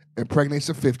Congress impregnates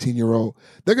a 15-year-old,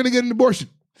 they're gonna get an abortion.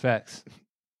 Facts.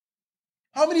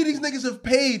 How many of these niggas have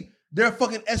paid their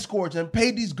fucking escorts and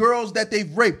paid these girls that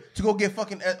they've raped to go get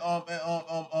fucking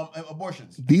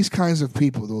abortions? These kinds of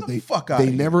people, though, they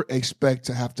never expect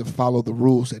to have to follow the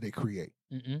rules that they create.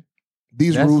 Mm-mm.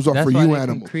 These rules are for you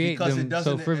animals. Because it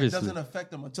doesn't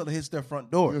affect them until it hits their front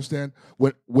door. You understand?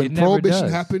 When prohibition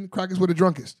happened, crackers were the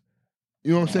drunkest.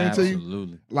 You know what I'm saying to you?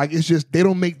 Absolutely. Like, it's just, they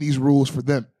don't make these rules for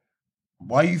them.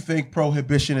 Why you think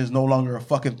prohibition is no longer a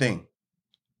fucking thing?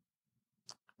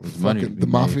 Fucking the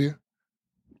mafia?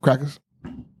 Crackers?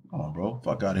 Come on, bro.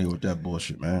 Fuck out of here with that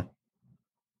bullshit, man.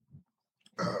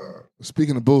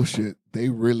 Speaking of bullshit, they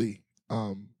really,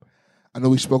 I know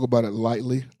we spoke about it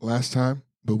lightly last time,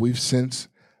 but we've since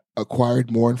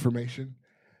acquired more information.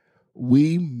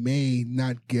 We may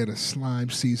not get a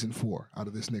Slime season 4 out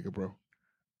of this nigga, bro.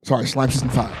 Sorry, Slime season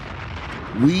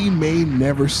 5. We may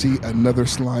never see another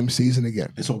Slime season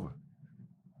again. It's over.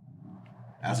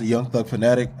 As a Young Thug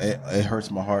fanatic, it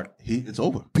hurts my heart. It's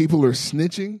over. People are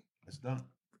snitching. It's done.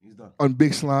 He's done. On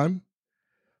Big Slime.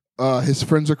 His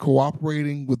friends are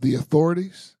cooperating with the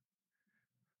authorities.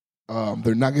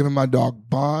 They're not giving my dog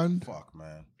bond. Fuck,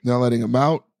 man. They're not letting him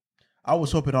out. I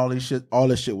was hoping all this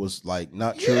shit was like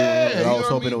not true. Yeah, and I was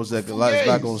hoping it was like it's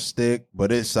not gonna stick,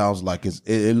 but it sounds like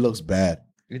it looks bad.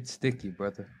 It's sticky,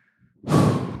 brother.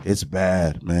 It's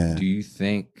bad, man. Do you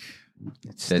think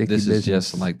that this is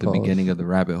just like the beginning of the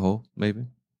rabbit hole, maybe?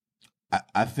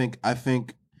 I think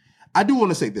I do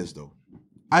want to say this though.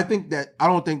 I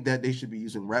don't think that they should be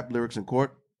using rap lyrics in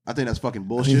court. I think that's fucking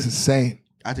bullshit. It's insane.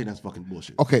 I think that's fucking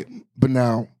bullshit. Okay, but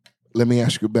now let me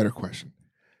ask you a better question.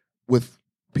 With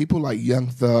people like Young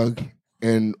Thug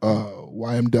and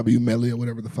YMW Melly or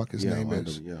whatever the fuck his name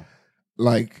is,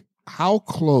 like how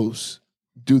close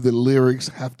do the lyrics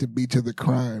have to be to the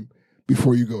crime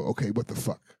before you go, okay, what the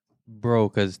fuck? Bro,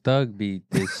 because Thug beat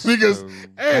this. Because,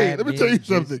 hey, let me tell you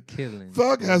something. Killing.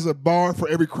 Thug has a bar for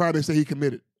every crime they say he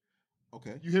committed.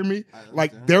 Okay. You hear me?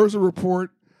 Like, there was a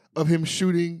report of him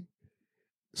shooting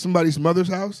somebody's mother's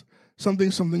house.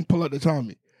 Something, pull out the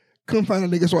Tommy. Couldn't find a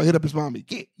nigga, so I hit up his mommy.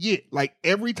 Yeah. Like,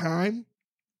 every time,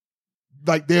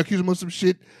 like, they accuse him of some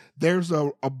shit, there's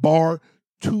a bar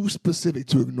too specific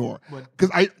to ignore.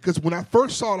 Because when I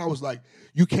first saw it, I was like,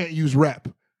 you can't use rap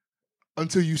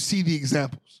until you see the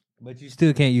examples. But you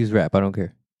still can't use rap. I don't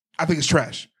care. I think it's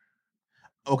trash.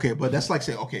 Okay, but that's like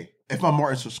saying, okay, if I'm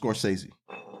Martin Scorsese,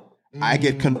 I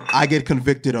get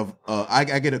convicted of, I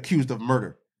get accused of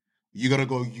murder. You gonna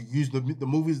go use the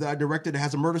movies that I directed that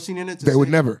has a murder scene in it? They would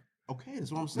never. Okay,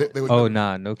 that's what I'm saying. They would never.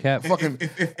 Nah, no cap.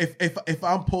 If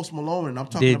I'm Post Malone and I'm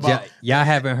talking about y'all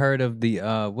haven't heard of the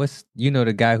what's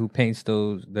the guy who paints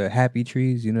the happy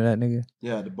trees? You know that nigga?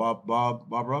 Yeah, the Bob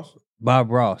Ross.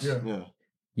 Bob Ross. Yeah.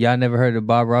 Y'all never heard of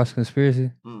Bob Ross conspiracy?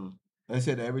 They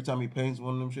said that every time he paints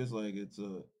one of them shits, like it's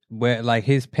where like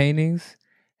his paintings,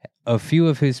 a few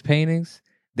of his paintings,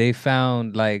 they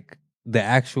found like the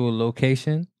actual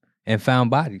location and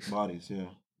found bodies. Yeah.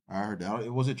 I heard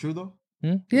that. Was it true though?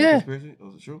 Yeah.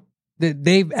 Was it true?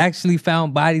 They've actually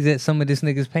found bodies at some of this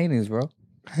nigga's paintings, bro.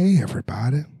 Hey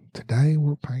everybody, today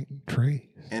we're painting trees.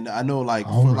 And I know, like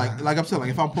I'm saying, like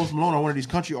if I'm Post Malone or one of these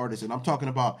country artists, and I'm talking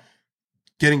about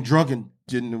getting drunk and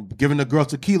giving the girl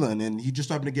tequila, and then he just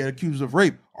started to get accused of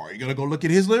rape. Are you gonna go look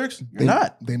at his lyrics? You're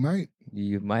not. They might.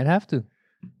 You might have to.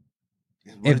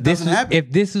 If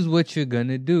this is what you're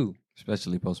gonna do,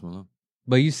 especially Post Malone.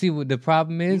 But you see what the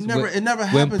problem is? It never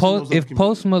happens. If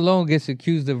Post Malone gets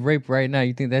accused of rape right now,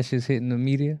 you think that shit's hitting the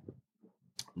media?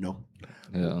 No.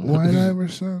 Yeah. White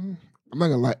Iverson. I'm not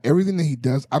gonna lie. Everything that he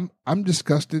does, I'm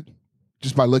disgusted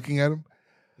just by looking at him.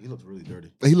 He looks really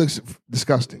dirty. He looks He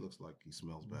disgusting. looks like he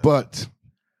smells bad. But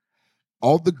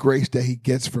all the grace that he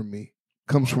gets from me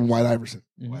comes from White Iverson.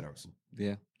 White Iverson.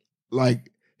 Yeah.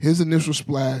 Like his initial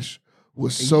splash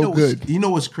was And so good. You know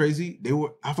what's crazy?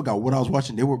 I forgot what I was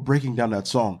watching. They were breaking down that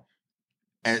song.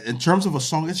 And in terms of a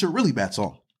song, it's a really bad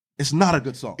song. It's not a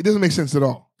good song. It doesn't make sense at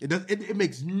all. It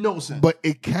makes no sense. But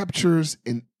it captures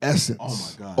an essence.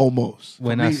 Oh my God. Almost.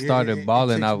 When For I me, started it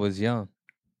balling, takes I me- was young.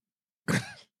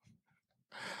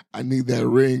 I need that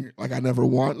ring like I never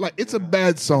want. Like it's a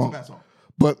bad It's a song. bad song.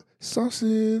 But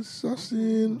sussin,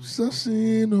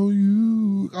 oh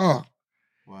you. Ah,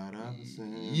 White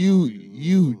Iverson.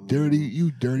 you dirty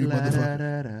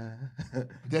motherfucker.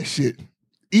 That shit.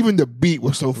 Even the beat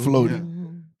was so floaty.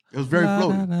 It was very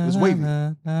floaty. It was wavy.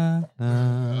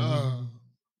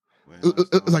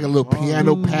 It was like a little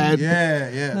piano pad.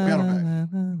 Yeah, piano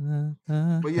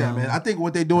pad. But yeah, man, I think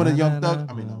what they're doing in Young Thug,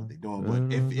 I mean, not what they're doing,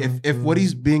 but if what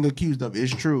he's being accused of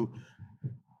is true,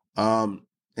 and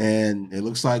it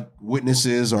looks like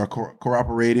witnesses are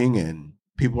cooperating and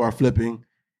people are flipping,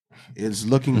 it's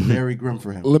looking very grim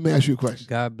for him. Let me ask you a question.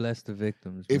 God bless the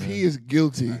victims. If man. he is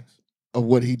guilty Facts. of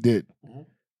what he did, Mhm.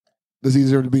 does he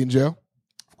deserve to be in jail?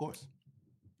 Of course.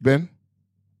 Ben?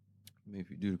 I mean,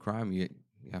 if you do the crime, you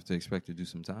have to expect to do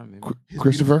some time. Maybe.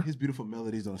 Christopher? His beautiful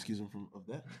melodies don't excuse him of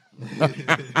that.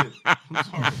 I'm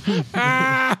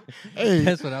sorry. Hey,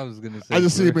 That's what I was gonna say. I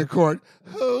just see him bro. in court.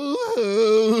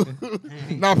 Oh,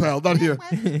 nah, pal, not here.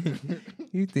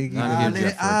 You think Not you're here, gonna,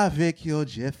 Jeffrey. avec your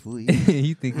Jeffrey.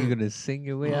 you think you're gonna sing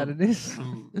your way out of this?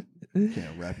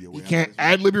 Can't rap your way You out can't of this.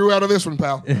 ad lib your way out of this one,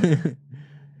 pal.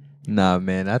 Nah,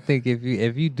 man. I think if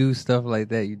you do stuff like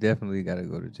that, you definitely gotta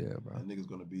go to jail, bro. That nigga's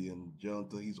gonna be in jail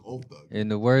until he's old thug. In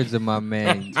the words of my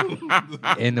man,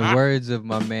 in the words of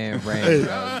my man, Rain, Hey,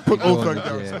 bro, put you old going thug to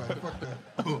down. jail. Son. Fuck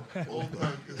that. Old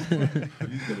thug.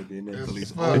 He's gonna be in there until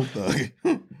he's Fuck. old thug.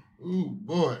 Ooh,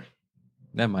 boy.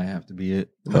 That might have to be it.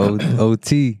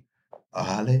 OT.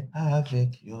 Allez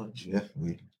avec your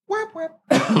Jeffrey.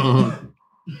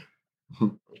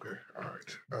 Okay, all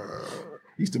right.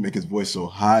 He used to make his voice so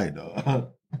high,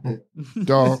 though.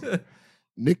 Dog.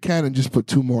 Nick Cannon just put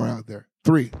 2 more out there.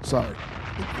 3, sorry.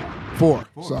 4,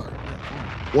 sorry.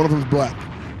 One of them's black,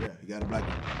 Yeah, he got a black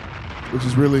one. which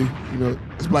is really,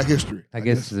 it's black history. I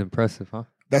guess it's impressive, huh?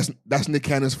 That's Nick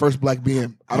Cannon's first black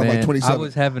BM out of like Man, 27. I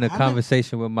was having a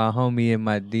conversation with my homie in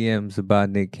my DMs about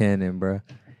Nick Cannon, bro.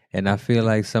 And I feel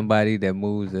like somebody that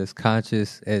moves as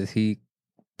conscious as he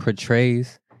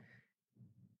portrays.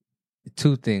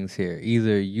 2 things here.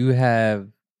 Either you have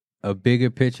a bigger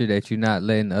picture that you're not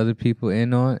letting other people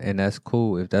in on, and that's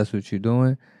cool if that's what you're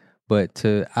doing. But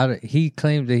he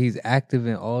claims that he's active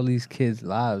in all these kids'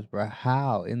 lives, bro.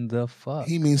 How in the fuck?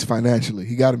 He means financially.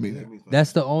 He got to mean it.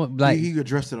 That's the only like. he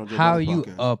addressed it on Joe How are Budden's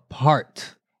you podcast. a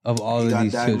part of all He of got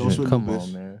these diagnosed children? with Come lupus.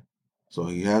 on, man. So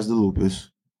he has the lupus.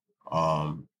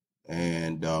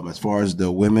 As far as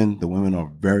the women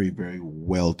are very, very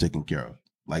well taken care of.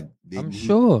 Like I'm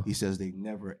sure. He says they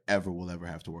never, ever will ever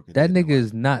have to work. That nigga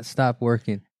is not stop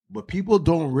working. But people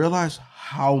don't realize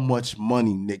how much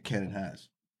money Nick Cannon has.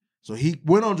 So he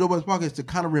went on Joe Budden's podcast to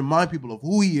kind of remind people of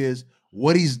who he is,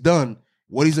 what he's done,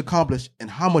 what he's accomplished, and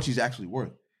how much he's actually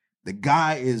worth. The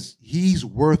guy he's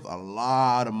worth a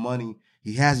lot of money.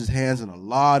 He has his hands in a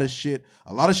lot of shit.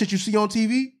 A lot of shit you see on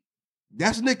TV,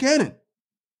 that's Nick Cannon.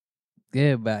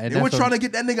 Yeah, but They were trying to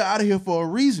get that nigga out of here for a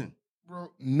reason.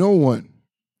 Bro, no one,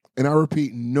 and I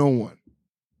repeat, no one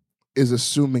is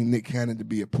assuming Nick Cannon to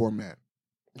be a poor man.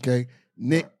 Okay?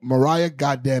 Mariah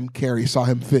goddamn Carey saw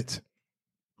him fit.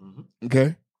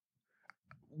 Okay?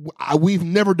 We've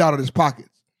never doubted his pockets.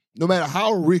 No matter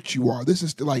how rich you are, this is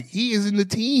still like he is in the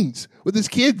teens with his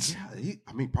kids. Yeah,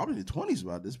 probably the 20s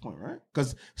by this point, right?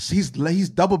 Because he's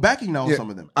double backing now on Yeah. some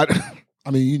of them. I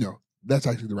mean, that's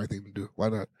actually the right thing to do. Why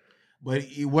not? But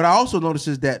what I also noticed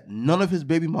is that none of his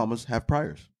baby mamas have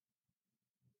priors.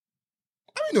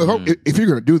 I mean, if you're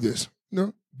gonna do this,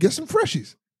 get some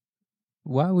freshies.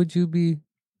 Why would you be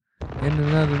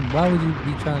Why would you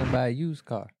be trying to buy a used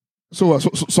car? So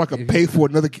I could pay for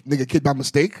another nigga kid by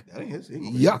mistake. That ain't his.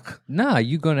 Yuck. Nah,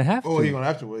 you gonna have to. Oh, you're gonna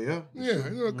have to, well, yeah. Yeah,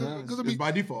 because It's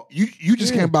by default. you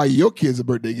just can't buy your kids a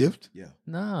birthday gift. Yeah.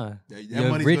 Nah, That your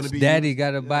money's rich gonna be daddy used.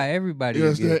 gotta Yeah. buy everybody. You a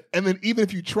understand? gift. And then even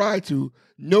if you try to,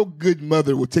 no good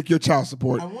mother will take your child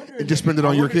support I wonder and just spend it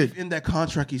on your kid. if in that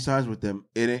contract he signs with them,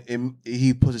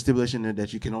 he puts a stipulation in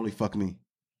that you can only fuck me.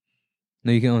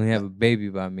 No, you can only have a baby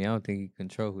by me. I don't think you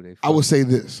control who they. I will say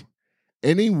this: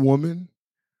 any woman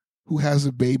who has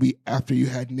a baby after you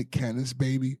had Nick Cannon's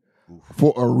baby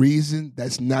for a reason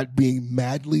that's not being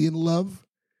madly in love,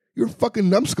 you're a fucking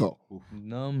numbskull.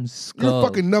 Numbskull. You're a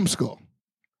fucking numbskull.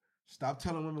 Stop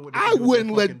telling women what I they do with wouldn't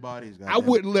their let fucking bodies. I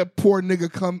wouldn't let poor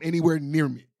nigga come anywhere near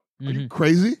me. Are you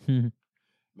crazy? Man,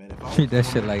 if I Treat that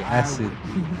was shit like I acid.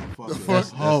 would be a fucking fuck?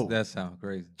 hoe. That sounds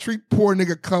crazy. Treat poor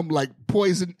nigga cum like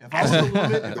poison. If I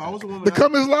was a woman, The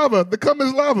cum is lava. The cum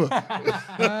is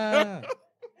lava.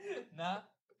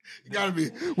 You gotta be.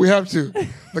 We have to.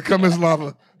 The cum is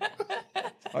lava.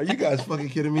 Are you guys fucking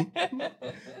kidding me?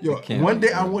 Yo, can't one day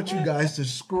be. I want you guys to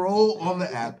scroll on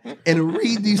the app and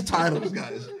read these titles,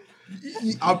 guys.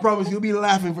 I promise you'll be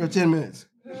laughing for 10 minutes.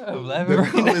 The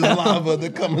cum is lava. The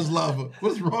cum is lava.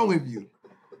 What's wrong with you?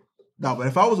 No, but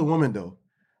if I was a woman though,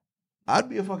 I'd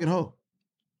be a fucking hoe.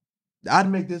 I'd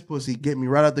make this pussy get me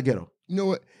right out the ghetto. You know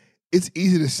what? It's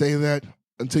easy to say that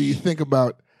until you think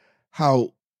about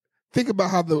how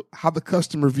the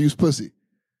customer views pussy.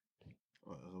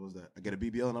 What was that? I get a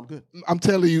BBL and I'm good. I'm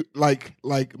telling you, like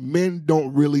men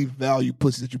don't really value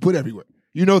pussy that you put everywhere.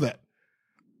 You know that.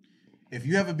 If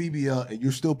you have a BBL and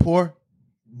you're still poor,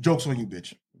 joke's on you,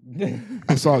 bitch.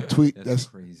 I saw a tweet. That's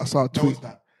crazy. I saw a No, tweet. it's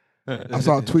not. I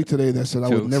saw a tweet today that said I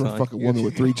would Joke's never on fuck a you. woman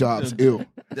with 3 jobs. Ew.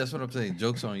 That's what I'm saying.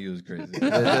 Jokes on you is crazy.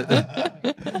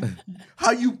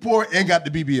 How you poor and got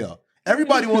the BBL?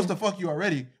 Everybody wants to fuck you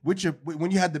already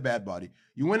when you had the bad body.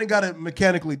 You went and got it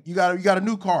mechanically. You got a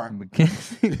new car.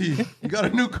 You got a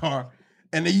new car,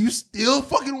 and then you still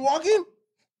fucking walking.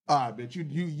 Bitch,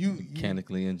 you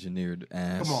Mechanically engineered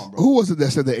ass. come on, bro. Who was it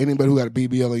that said that anybody who got a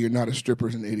BBL and you're not a stripper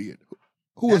is an idiot?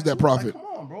 Who was that prophet? Like,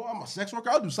 come on, bro. I'm a sex worker.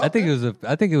 I'll do something.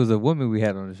 I think it was a woman we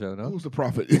had on the show. Who No, was the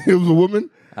prophet? It was a woman.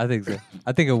 I think so.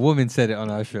 I think a woman said it on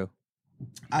our show.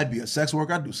 I'd be a sex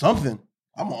worker. I'd do something.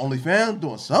 I'm an OnlyFans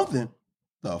doing something.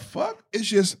 The fuck? It's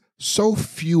just so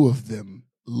few of them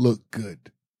look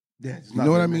good. Yeah, it's You not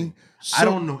know what very I many. mean? I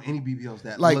don't know any BBLs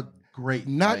that like, look great.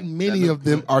 Not Like, many that look of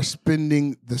them good. are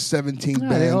spending the 17 No,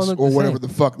 they all bands look or the whatever same.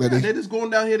 the fuck that Yeah, is. they're just going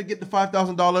down here to get the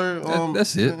 $5,000.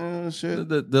 That's it. Shit.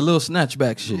 The little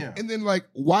snatchback shit. Yeah. And then, like,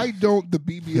 why don't the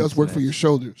BBLs work for your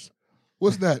shoulders?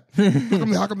 What's that?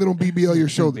 How come they don't BBL your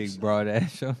shoulders? Big broad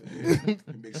ass show.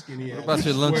 Big skinny What about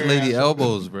your lunch lady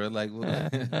elbows, bro? Like,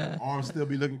 Arms still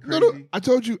be looking No, crazy. no. I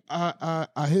told you I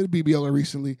hit a BBL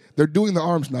recently. They're doing the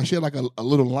arms now. She had like a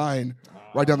little line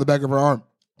right down the back of her arm.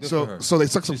 Good for her. So they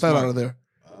suck some She's fat smart. out of there.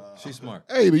 she's smart.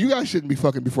 Hey, but you guys shouldn't be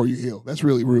fucking before you heal. That's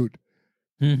really rude.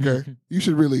 Okay, you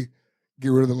should really get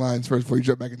rid of the lines first before you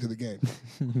jump back into the game.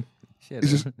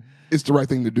 It's the right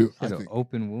thing to do. I Had an think.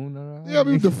 open wound on her arm. Yeah, I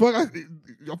mean the fuck.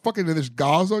 I'm fucking. There's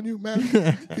gauze on you, man.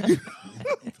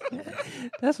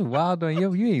 That's wild on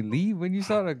you. You ain't leave when you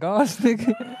saw the gauze,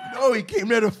 nigga. No, he came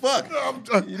there to fuck. I'm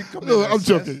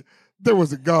joking. There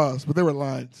was a gauze, but there were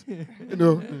lines. You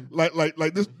know, like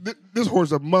this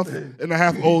horse a month and a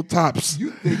half old tops.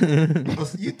 You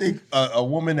think a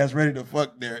woman that's ready to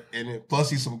fuck there and then plus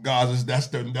see some gauzes, that's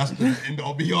the end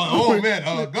all be all. Oh man,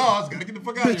 gauze, gotta get the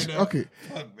fuck out of Bitch, here now. okay.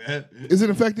 Fuck, man. Is it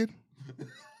infected?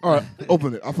 All right,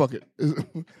 open it. I'll fuck it.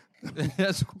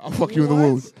 That's I'll fuck you in the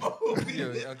wound.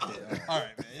 okay. All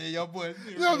right, man. Hey, yo, boy.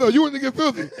 No, you wouldn't get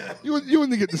filthy. You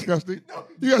wouldn't get disgusting.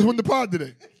 You guys won the pod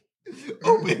today.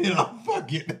 Open it up.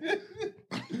 Fuck it.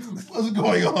 What's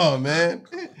going on, man?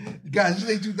 Guys, this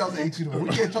ain't 2018. We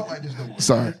can't talk like this no more.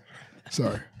 Sorry.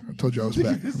 I told you I was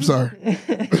back. I'm sorry.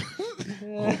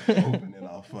 Open it.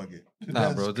 I'll fuck it.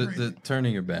 Nah, That's bro. crazy.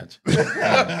 Turning your badge.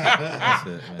 That's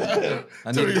it, man.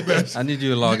 I need you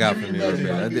to log out for me real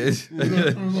quick.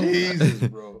 Jesus,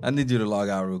 bro. I need you to log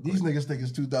out real quick. These niggas think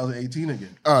it's 2018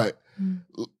 again. All right.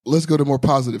 Let's go to more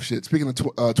positive shit. Speaking of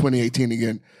 2018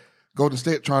 again, Golden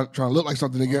State trying to look like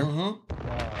something again.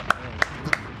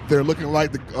 They're looking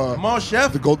like Come on,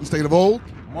 chef. the Golden State of old.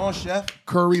 Come on, chef.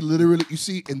 Curry literally, you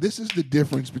see, and this is the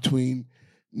difference between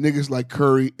niggas like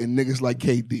Curry and niggas like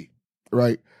KD,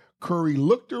 right? Curry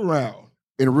looked around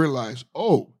and realized,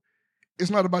 oh, it's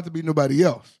not about to be nobody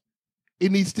else.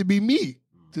 It needs to be me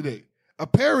today.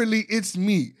 Apparently, it's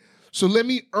me. So let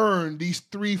me earn these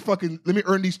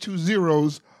 2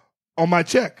 zeros on my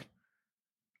check.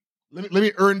 Let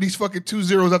me earn these fucking 2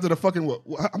 zeros after the fucking what?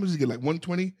 How much did you get? Like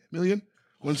 120 million?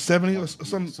 170 or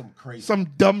Some crazy. some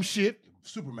dumb shit?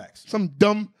 Supermax. Some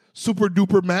dumb super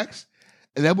duper max?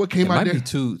 And that what came It out might there? be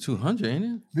 200,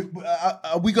 ain't it?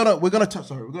 We're gonna touch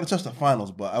the finals,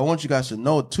 but I want you guys to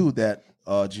know too that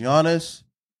Giannis,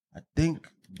 I think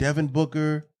Devin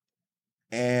Booker,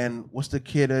 and what's the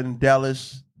kid in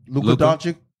Dallas, Luka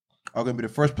Doncic, are gonna be the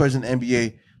first players in the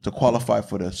NBA to qualify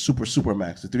for the super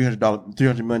max, the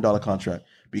 $300 million contract,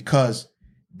 because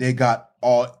they got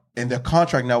all in their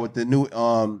contract now with the new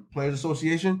Players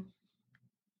Association.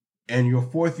 in your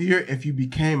 4th year, if you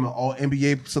became an all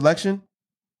NBA selection,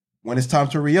 when it's time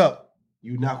to re-up,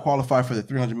 you not qualify for the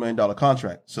 $300 million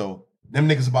contract. So them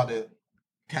niggas about to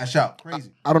cash out.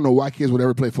 Crazy. I don't know why kids would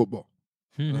ever play football.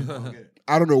 I don't get it.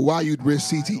 I don't know why you'd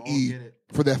risk I don't get CTE it.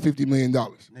 for that $50 million.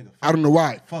 Nigga, I don't know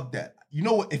why. Fuck that. You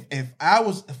know what? If I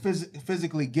was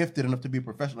physically gifted enough to be a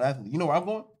professional athlete, you know where I'm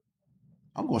going?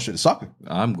 I'm going straight to soccer.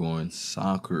 I'm going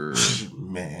soccer.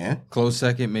 Man. Close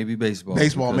second, maybe baseball.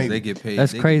 Baseball, because maybe. They get paid.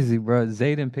 That's They crazy, bro.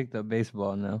 Zayden picked up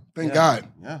baseball now. Thank God.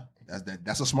 Yeah.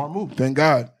 That's a smart move. Thank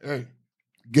God. Hey,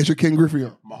 get your King Griffey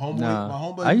on. My homeboy,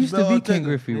 Nah, I used to be King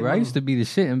Griffey, bro. I used to be the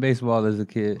shit in baseball as a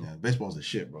kid. Yeah, baseball's the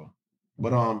shit, bro.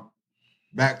 But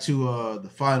back to the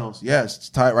finals. Yes, it's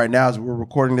tight right now. As we're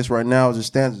recording this right now, as it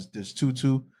stands, there's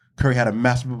 2-2. Curry had a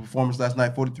masterful performance last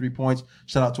night, 43 points.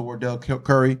 Shout out to Wardell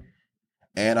Curry.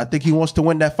 And I think he wants to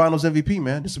win that finals MVP,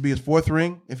 man. This will be his 4th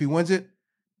ring. If he wins it,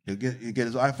 he'll get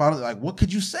his finals. Like, what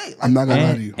could you say? Like, I'm not gonna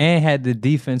lie to you. And had the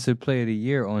defensive player of the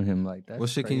year on him like that. What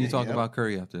shit can you talk about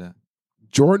Curry after that?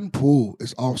 Jordan Poole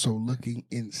is also looking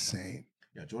insane.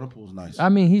 Yeah, Jordan Poole's nice. I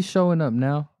mean, he's showing up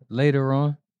now. Later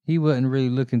on, he wasn't really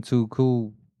looking too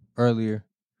cool earlier.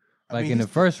 Like in the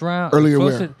first round,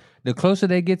 Earlier the closer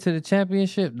they get to the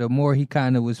championship, the more he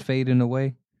kind of was fading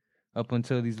away up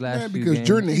until these last Man, few because games.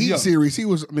 during the Heat series, he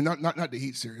was, I mean, not the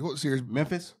Heat series. What series?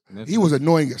 Memphis? He was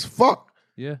annoying as fuck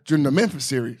Yeah. during the Memphis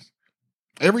series.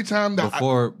 Every time that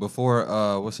Before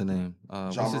what's his name?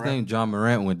 What's his Morant. name? John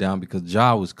Morant went down because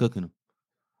Ja was cooking him.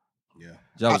 Yeah.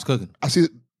 Ja was cooking him. I see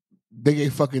they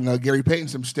gave fucking Gary Payton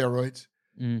some steroids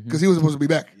Mhm. because he was supposed to be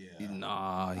back. Yeah.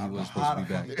 Nah, he How wasn't supposed to be the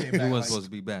fuck back. he came He back wasn't like- supposed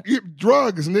to be back.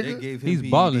 Drugs, They nigga. gave him He's PEDs.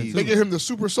 balling, They too. gave him the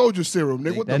super soldier serum.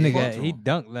 Nigga, what That the nigga, fuck? he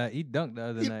dunked the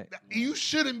other night. You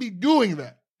shouldn't be doing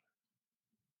that.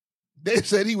 They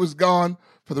said he was gone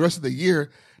for the rest of the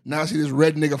year. Now I see this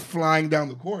red nigga flying down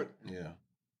the court. Yeah.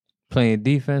 Playing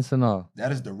defense and all.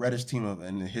 That is the reddest team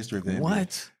in the history of the NBA.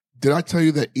 What? Did I tell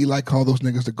you that Eli called those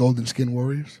niggas the Golden Skin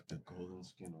Warriors? The golden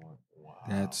skin one. Wow.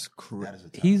 That's That crazy. is a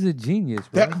talent. He's a genius,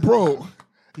 bro. That bro,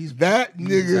 that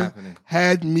What's nigga happening?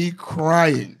 had me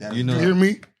crying. That You is know- You hear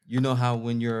me? You know how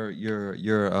when you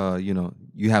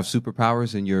have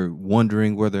superpowers and you're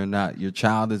wondering whether or not your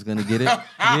child is gonna get it?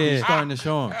 Yeah. He's starting to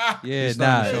show him. Yeah, He's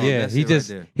nah, starting to show him. yeah. That's He it just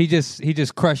right there. he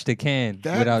just crushed the can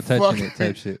That without touching it,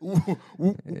 type fucking-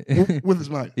 shit. With his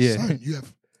mind. Yeah. Son, you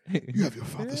have your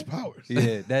father's powers.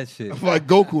 Yeah, that shit. I'm like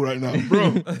Goku right now,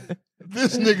 bro.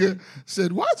 This nigga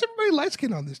said, "Why is everybody light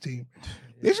skin on this team?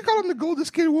 They should call them the Golden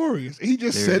Skin Warriors." He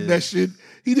just There said it that is. shit.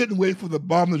 He didn't wait for the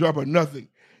bomb to drop or nothing.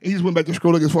 He just went back to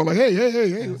scrolling his phone like,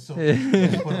 hey. So, you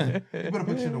better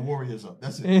put the Warriors up.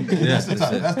 That's it. That's the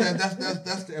time.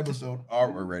 That's the episode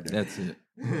artwork right there. That's it.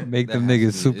 Make That them has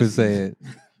niggas to Super be- Saiyan.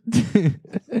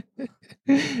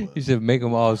 You should make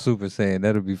them all Super Saiyan.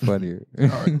 That'll be funnier. All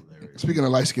right. Speaking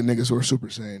of light skinned niggas who are Super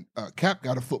Saiyan, Cap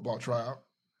got a football tryout.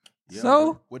 Yeah,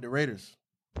 So? with the Raiders.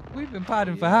 We've been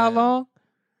potting for how long?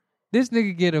 This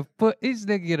nigga get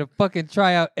a fucking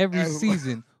tryout every As-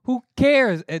 season. Who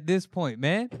cares at this point,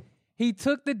 man? He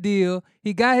took the deal.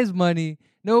 He got his money.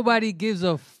 Nobody gives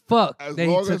a fuck As that he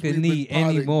long took as a we've knee been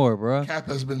potting, anymore, bro. Cap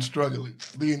has been struggling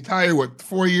the entire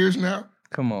 4 years now.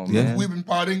 Come on, Yeah. man. We've been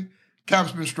potting.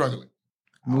 Cap's been struggling.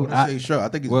 I want to say sure. I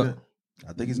think he's Well- good.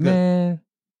 I think he's good. Man,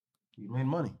 He made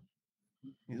money.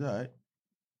 He's all right.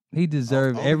 he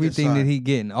deserved I'll get everything that signed. he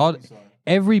getting.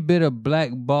 Every bit of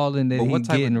black balling that But what he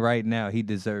type of- getting right now, he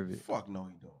deserve it. Fuck no,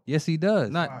 he don't. Yes, he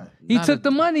does. Not, Right. He not took a-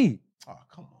 the money. Oh,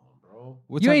 come on, bro.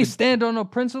 what You type ain't of- stand on no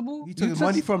principle. He took You his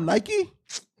money from Nike?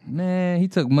 Man, he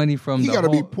took money from He the got to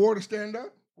be whole- poor to stand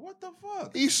up. What the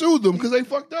fuck? He sued them because they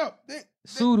fucked up.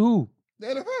 Sued who? The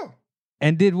NFL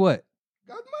And did what?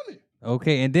 got money.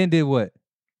 Okay, and then did what?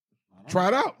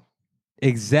 Tried out.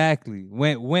 Exactly.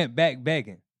 Went back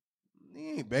begging.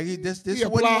 He ain't begging. This He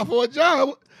what applied for a job.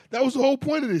 That was the whole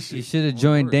point of this He shit. should have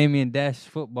joined Damian Dash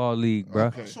Football League, bro.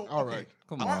 Okay, all right.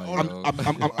 Come I'm,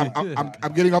 on,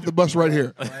 I'm getting off the bus right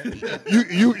here.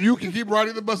 You can keep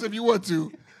riding the bus if you want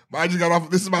to, but I just got off.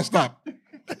 This is my stop.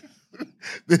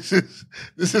 This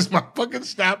is my fucking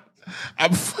stop.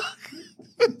 I'm fucking.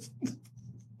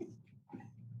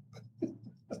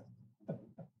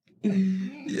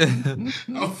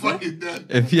 I'm fucking done.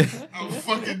 If you, I'm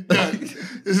fucking done.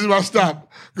 This is my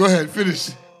stop. Go ahead,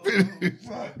 finish.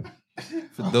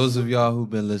 for those of y'all who've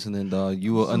been listening, dog,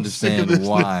 you will sick of understand this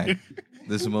why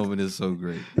this moment is so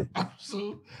great. I'm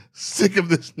so sick of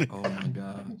this nigga. Oh my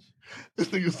gosh. This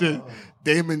nigga said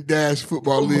Damon Dash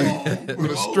Football League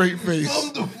with a straight face.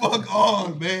 Come the fuck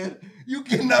on, man. You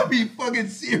cannot be fucking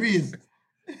serious.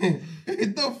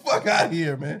 Get the fuck out of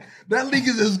here, man. That league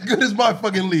is as good as my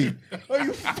fucking league. Are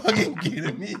you fucking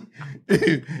kidding me?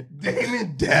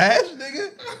 Damon Dash,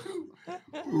 nigga?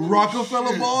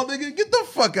 Rockefeller ball, nigga? Get the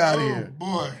fuck out of here.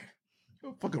 Boy.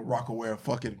 Fucking Rockaware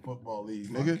fucking football league,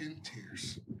 nigga. Fucking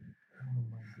tears.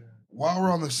 While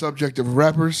we're on the subject of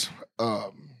rappers,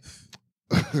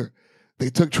 they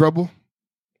took Trouble.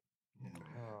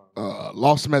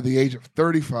 Lost him at the age of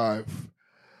 35.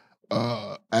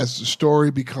 As the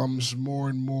story becomes more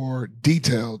and more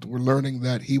detailed, we're learning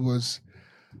that he was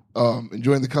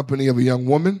enjoying the company of a young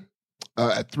woman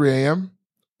at 3 a.m.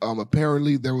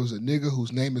 Apparently, there was a nigga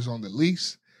whose name is on the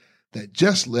lease that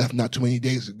just left not too many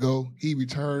days ago. He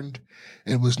returned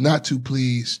and was not too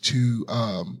pleased to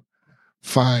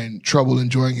find Trouble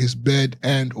enjoying his bed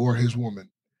and or his woman.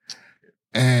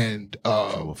 And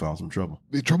Trouble found some trouble.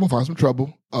 The Trouble found some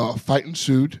trouble. Fight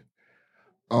ensued.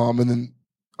 And then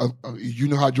you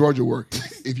know how Georgia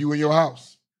works. If you in your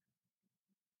house,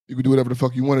 you can do whatever the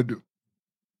fuck you want to do.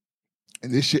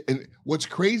 And this shit. And what's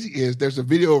crazy is there's a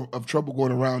video of Trouble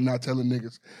going around now telling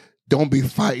niggas, don't be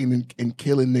fighting and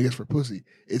killing niggas for pussy.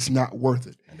 It's not worth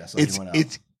it. And that's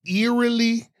It's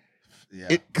eerily,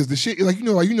 because the shit, like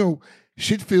you know,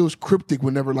 shit feels cryptic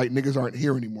whenever like niggas aren't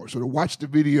here anymore. So to watch the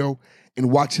video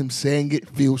and watch him saying it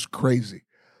feels crazy.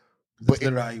 But that's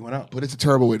literally how he went out. But it's a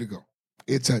terrible way to go.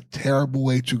 It's a terrible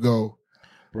way to go.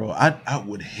 Bro, I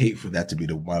would hate for that to be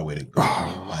my way to go.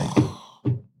 Like,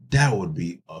 that would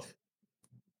be a...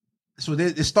 So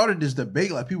it started this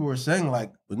debate, like people were saying,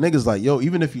 like, the niggas like, yo,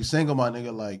 even if you single, my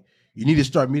nigga, like, you need to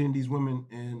start meeting these women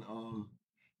in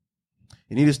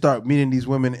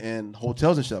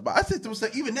hotels and shit. But I said to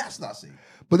myself, even that's not safe.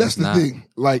 But that's the thing.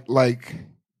 Like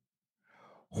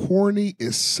horny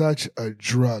is such a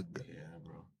drug. Yeah,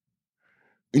 bro.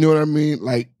 You know what I mean?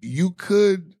 Like, you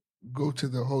could go to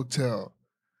the hotel,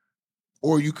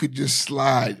 or you could just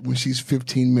slide when she's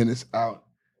 15 minutes out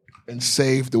and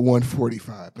save the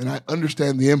 145. And I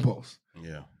understand the impulse.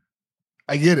 Yeah.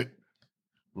 I get it.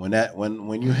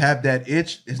 When you have that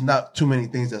itch, it's not too many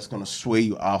things that's gonna sway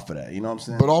you off of that. You know what I'm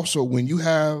saying? But also, when you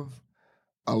have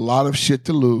a lot of shit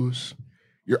to lose,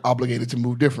 you're obligated to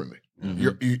move differently.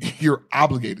 Mm-hmm. You're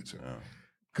obligated to,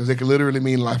 because it can literally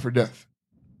mean life or death.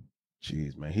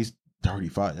 Jeez, man, he's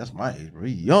 35. That's my age, bro.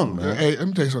 He's young, man. Hey, let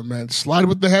me tell you something, man. Slide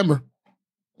with the hammer.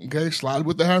 Okay, slide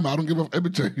with the hammer. I don't give a fuck. Let me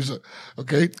tell you something.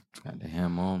 Okay, got the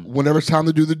hammer on. Whenever it's time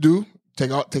to do the do, take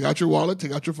out your wallet,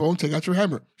 take out your phone, take out your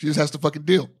hammer. She just has to fucking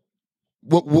deal.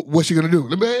 What's she gonna do?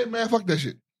 Hey, man, fuck that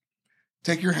shit.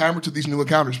 Take your hammer to these new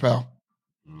encounters, pal.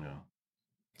 Yeah.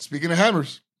 Speaking of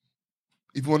hammers,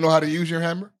 if you want to know how to use your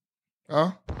hammer,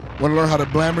 want to learn how to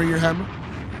blammer your hammer,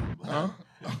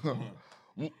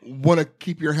 want to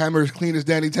keep your hammer as clean as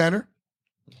Danny Tanner?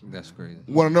 That's crazy.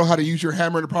 Want to know how to use your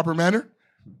hammer in a proper manner?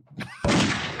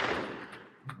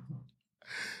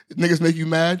 Niggas make you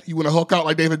mad? You want to Hulk out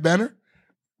like David Banner?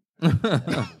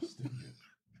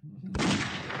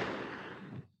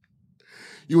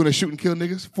 You want to shoot and kill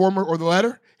niggas? Former or the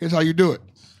latter? Here's how you do it.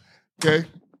 Okay?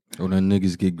 When the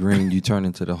niggas get green, you turn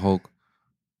into the Hulk.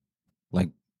 Like,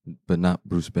 but not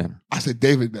Bruce Banner. I said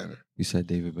David Banner. You said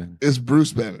David Banner. It's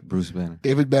Bruce Banner. Bruce Banner.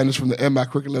 David Banner's from the M I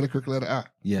crooked letter I.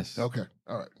 Yes. Okay.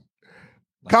 All right.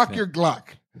 Like Cock that. your Glock.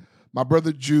 My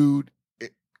brother Jude.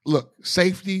 Look,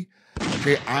 safety.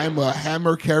 Okay, I'm a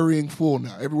hammer carrying fool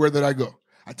now. Everywhere that I go.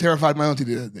 I terrified my auntie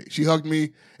the other day. She hugged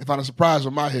me and found a surprise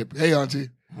on my hip. Hey, auntie.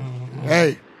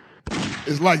 Hey.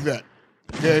 It's like that.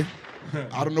 Okay?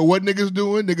 I don't know what niggas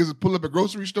doing. Niggas pull up at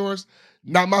grocery stores.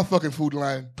 Not my fucking food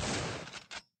line.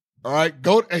 All right?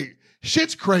 Hey,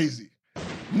 shit's crazy.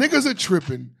 Niggas are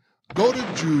tripping. Go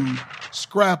to Jude,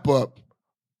 scrap up,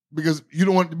 because you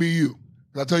don't want it to be you.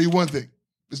 I'll tell you one thing.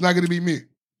 It's not going to be me.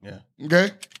 Yeah. Okay?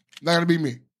 Not going to be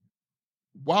me.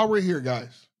 While we're here,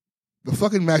 guys, the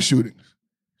fucking mass shootings.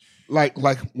 Like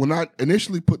when I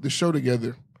initially put the show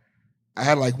together, I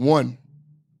had like one,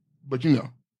 but you know,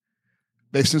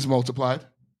 they've since multiplied.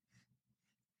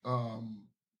 What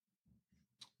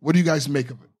do you guys make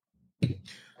of it?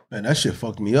 Man, that shit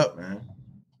fucked me up, man.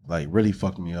 Like, really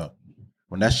fucked me up.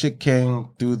 When that shit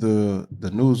came through the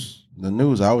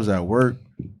news, I was at work,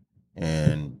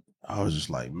 and I was just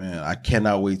like, man, I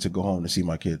cannot wait to go home to see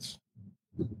my kids.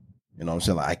 You know what I'm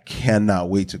saying? Like, I cannot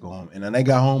wait to go home. And then they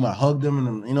got home, I hugged them,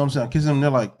 and you know what I'm saying? I kissed them, and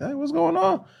they're like, hey, what's going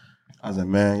on? I was like,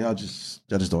 man, y'all just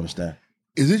don't understand.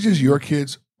 Is it just your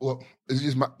kids? Well, it's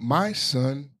just my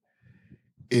son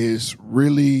is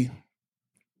really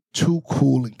too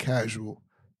cool and casual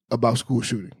about school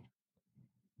shooting.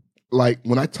 Like,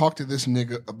 when I talk to this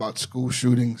nigga about school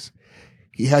shootings,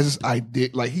 he has this idea,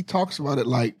 like, he talks about it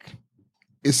like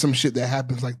it's some shit that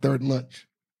happens like third lunch.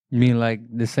 You mean like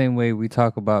the same way we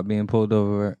talk about being pulled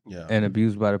over and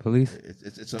abused by the police?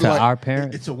 It's to our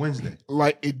parents? It's a Wednesday.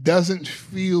 Like, it doesn't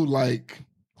feel like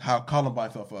how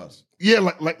Columbine felt for us. Yeah,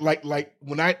 like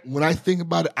when I think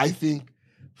about it, I think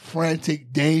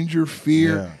frantic danger,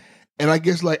 fear. Yeah. And I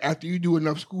guess like after you do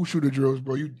enough school shooter drills,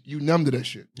 bro, you numb to that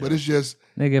shit. Yeah. But it's just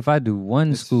nigga, if I do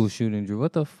one school shooting drill,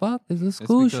 what the fuck is a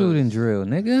school shooting drill,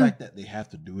 nigga? The fact that they have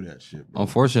to do that shit, bro.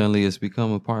 Unfortunately, it's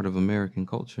become a part of American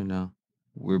culture now.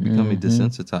 We're becoming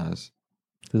desensitized.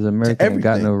 Because America ain't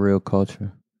got no real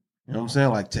culture. You know what I'm saying?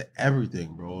 Like to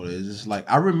everything, bro. It's just like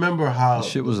I remember how the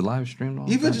shit was live streamed on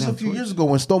even just a few years ago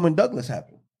when Stoneman Douglas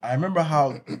happened. I remember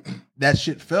how that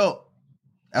shit felt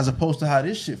as opposed to how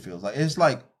this shit feels. Like it's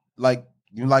like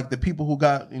you know, like the people who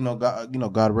got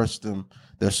God rest them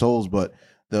their souls, but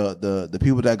the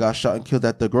people that got shot and killed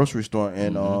at the grocery store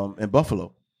in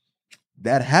Buffalo.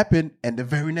 That happened, and the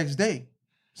very next day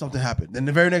something happened. Then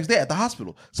the very next day at the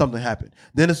hospital something happened.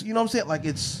 Then it's, you know what I'm saying? Like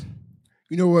it's,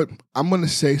 you know what? I'm going to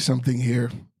say something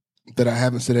here that I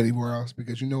haven't said anywhere else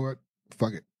because you know what?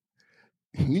 Fuck it.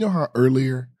 You know how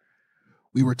earlier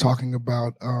we were talking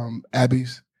about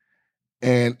Abby's,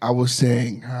 and I was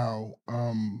saying how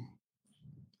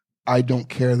I don't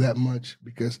care that much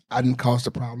because I didn't cause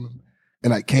the problem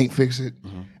and I can't fix it,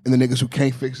 and the niggas who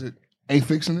can't fix it ain't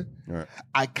fixing it. Right.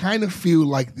 I kind of feel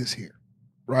like this here,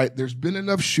 right? There's been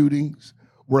enough shootings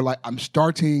where like I'm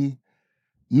starting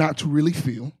not to really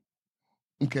feel.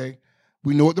 Okay,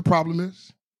 we know what the problem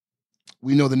is.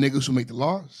 We know the niggas who make the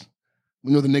laws.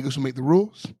 We know the niggas who make the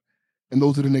rules. And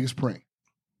those are the niggas praying.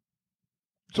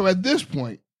 So at this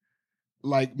point,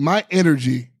 like my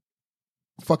energy,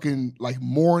 fucking like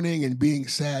mourning and being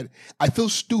sad, I feel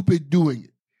stupid doing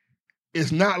it.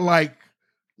 It's not like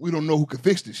we don't know who can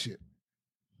fix this shit.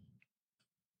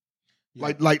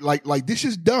 Yeah. Like this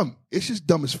is dumb. It's just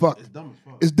dumb as fuck. It's dumb as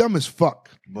fuck. It's dumb as fuck.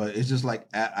 But it's just like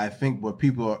I think what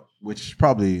people are, which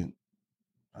probably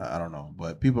I don't know,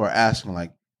 but people are asking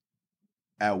like,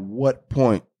 at what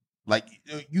point, like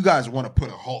you guys want to put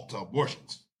a halt to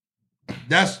abortions?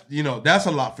 That's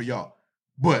a lot for y'all.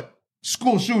 But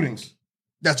school shootings,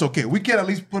 that's okay. We can at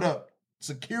least put up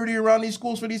security around these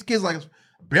schools for these kids, like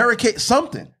barricade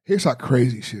something. Here's how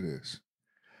crazy shit is.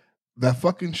 That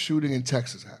fucking shooting in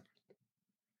Texas happened.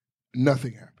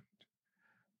 Nothing happened.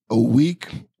 A week,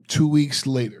 2 weeks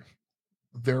later,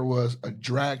 there was a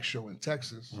drag show in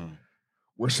Texas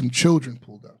where some children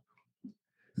pulled up.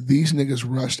 These niggas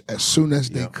rushed as soon as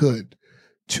they could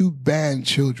to ban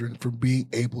children from being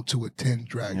able to attend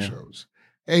drag shows.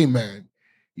 Hey, man,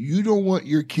 you don't want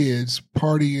your kids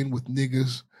partying with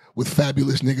niggas, with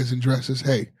fabulous niggas in dresses.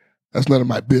 Hey, that's none of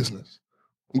my business.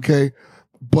 Okay?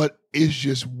 But it's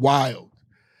just wild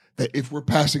that if we're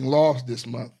passing laws this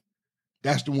month,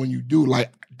 that's the one you do.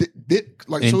 Like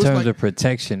in so terms of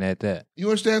protection at that. You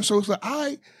understand? So it's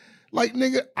like,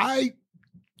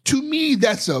 to me,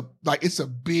 that's it's a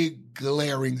big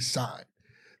glaring sign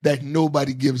that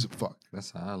nobody gives a fuck.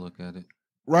 That's how I look at it.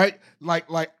 Right? Like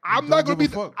I'm not gonna be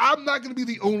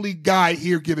the only guy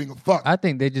here giving a fuck. I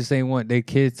think they just ain't want their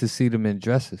kids to see them in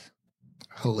dresses.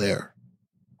 Hilarious.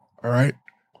 All right?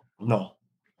 No.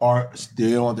 Or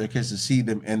they don't want their kids to see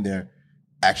them in there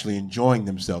actually enjoying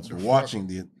themselves or watching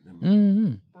the.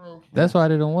 Bro, that's why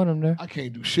they don't want them there. I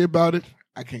can't do shit about it.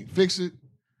 I can't fix it.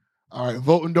 All right,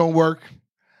 voting don't work.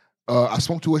 I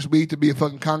smoked too much weed to be a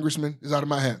fucking congressman. It's out of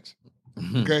my hands.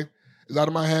 Okay, it's out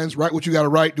of my hands. Write what you got to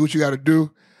write. Do what you got to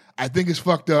do. I think it's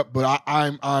fucked up, but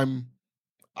I'm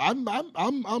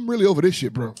really over this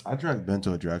shit, bro. I dragged Ben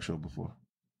to a drag show before.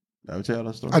 Did I ever tell you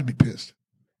that story? I'd be pissed.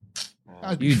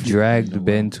 You dragged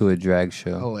Ben to a drag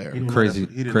show. Hilarious. Crazy.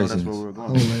 He didn't know that's where we were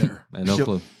going. Hilarious. Man, no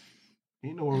clue. He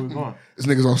didn't know where we were going. This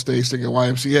nigga's on stage singing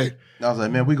YMCA. I was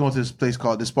like, man, we going to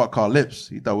this spot called Lips.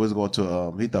 He thought we was going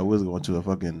to a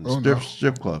fucking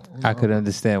strip club. I could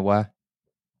understand why.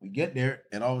 We get there,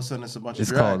 and all of a sudden it's a bunch It's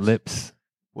of drags. called Lips.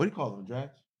 What do you call them,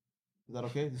 drags? Is that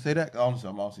okay to say that? I'm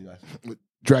honestly guys.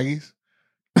 Draggies?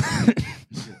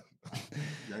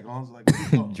 Dragons, like what do you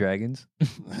call them? Dragons.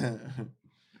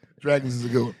 Dragons is a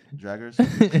good one. Draggers.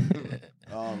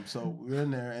 So we're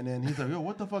in there, and then he's like, "Yo,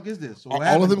 what the fuck is this?" So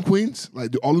all of them queens? Like,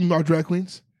 do all of them are drag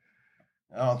queens?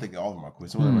 I don't think all of them are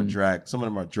queens. Some of them are drag. Some of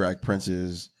them are drag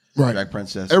princes, right? Drag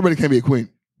princesses. Everybody can't be a queen.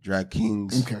 Drag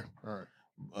kings. Okay, all right.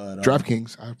 But, Drag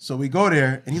kings. So we go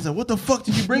there, and he's like, "What the fuck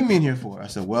did you bring me in here for?" I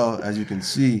said, "Well, as you can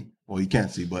see, well, you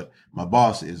can't see, but my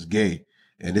boss is gay,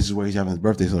 and this is where he's having his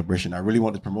birthday celebration. I really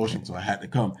want this promotion, so I had to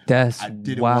come. That's I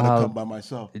didn't wild. want to come by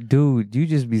myself, dude. You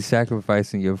just be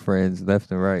sacrificing your friends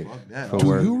left and right. Fuck that. for Do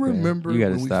work, you man. remember You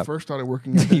gotta when stop. we first started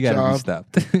working at that You gotta be job?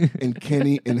 stopped. And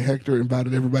Kenny and Hector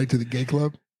invited everybody to the gay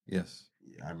club. Yes.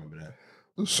 I remember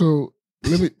that. So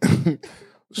let me.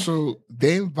 So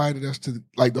they invited us to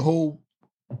the whole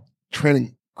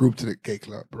training group to the gay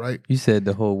club, right? You said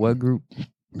the whole what group?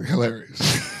 Hilarious.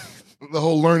 The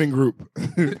whole learning group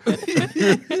to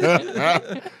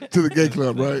the gay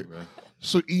club, right?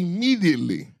 So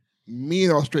immediately, me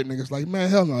and all straight niggas like, man,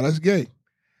 hell no, that's gay.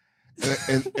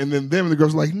 And then them and the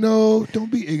girls like, no,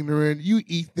 don't be ignorant. You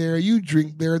eat there, you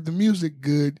drink there, the music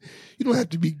good. You don't have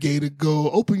to be gay to go.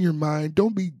 Open your mind.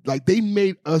 Don't be like, they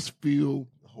made us feel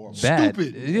bad.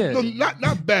 stupid. Yeah. No,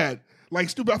 not bad. Like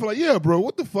stupid. I feel like, yeah, bro,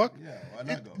 what the fuck? Yeah, why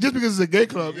not go? Just because it's a gay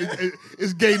club,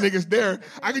 it's gay niggas there.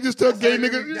 I can just tell gay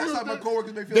niggas. That's how my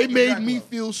coworkers make feel. They at the made back me club.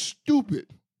 feel stupid.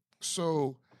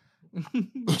 So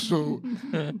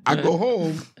I go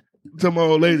home, tell my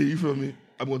old lady, you feel me?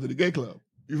 I'm going to the gay club.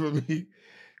 You feel me?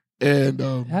 And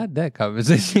How'd that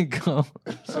conversation go?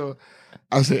 so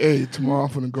I said, hey, tomorrow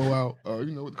I'm gonna go out,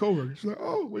 with the coworkers. She's like,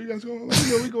 oh, where you guys going?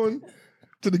 Like, we going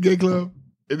to the gay club.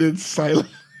 And then silent.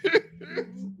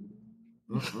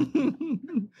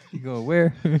 You going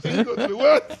where? You go to the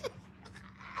what?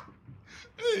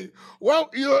 Hey, well,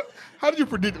 how did you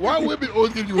predict? Why women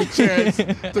always give you a chance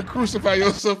to crucify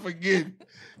yourself again?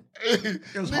 It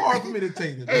was hard for me to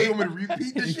take it. Hey. You want me to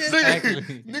repeat the shit?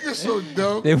 Niggas so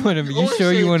dumb. They want to. You always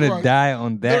sure say you it want to twice. die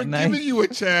on that They're night? giving you a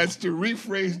chance to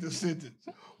rephrase the sentence.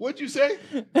 What'd you say?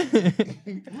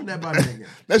 Run that by me again.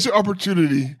 That's your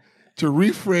opportunity to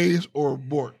rephrase or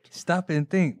abort. Stop and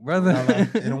think, brother.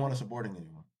 They don't want us aborting anymore.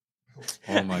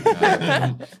 Oh my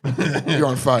god. You're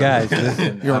on fire. Guys,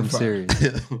 listen. You're on I'm fire.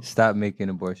 serious. Stop making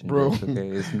abortion Bro, jokes, okay?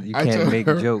 You I tell can't make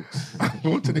her- jokes. I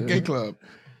went to the gay club.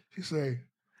 She say,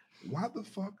 why the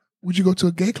fuck would you go to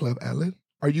a gay club, Alan?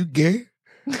 Are you gay?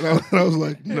 And I was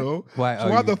like, no. Why So are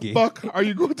why you the gay? fuck are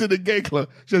you going to the gay club?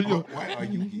 She said, Why are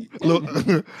you gay? a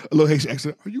little Haitian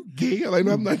accent. Are you gay? I'm like,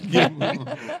 no, I'm not gay.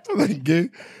 I'm not gay.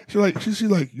 She's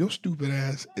like, your stupid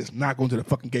ass is not going to the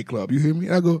fucking gay club. You hear me?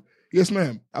 And I go, yes,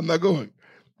 ma'am. I'm not going.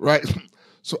 Right?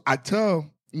 So I tell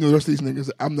the rest of these niggas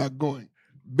that I'm not going.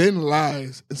 Ben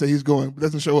lies and say he's going, but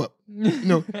doesn't show up.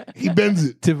 He bends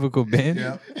it. Typical Ben.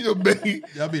 Yeah, Ben,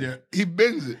 I'll be there. he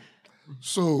bends it.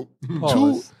 So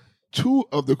Pause. two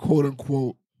of the quote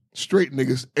unquote straight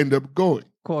niggas end up going.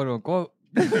 Quote unquote.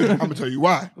 I'm gonna tell you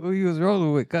why. Who you was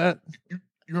rolling with, cut? You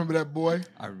remember that boy?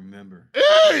 I remember.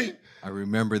 Hey! I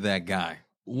remember that guy.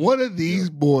 One of these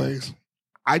boys,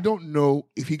 I don't know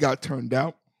if he got turned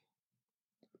out,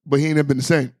 but he ain't never been the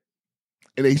same.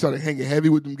 And then he started hanging heavy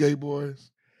with them gay boys.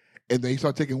 And then he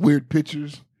started taking weird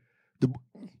pictures. The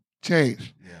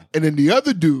change. Yeah. And then the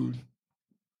other dude,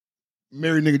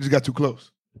 married nigga, just got too close.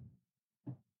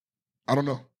 I don't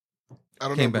know.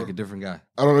 Came back bro. a different guy.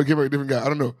 I don't know. Came back a different guy. I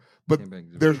don't know. But Came back a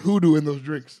different there's guy. hoodoo in those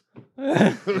drinks.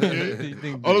 You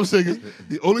think All I'm saying is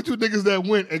the only two niggas that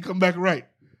went and come back right.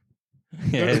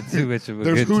 yeah, too much of a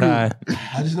There's good hoodoo. time.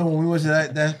 I just know when we went to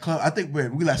that club, I think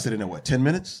we lasted in there, 10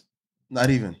 minutes? Not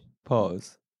even.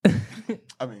 Pause. I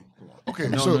mean, come on. Okay,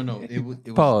 No, so no. It was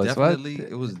Pause,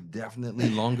 what? definitely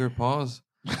longer pause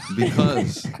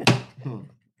because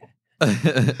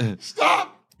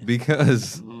stop.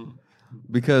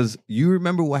 because you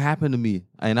remember what happened to me,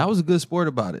 and I was a good sport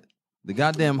about it. The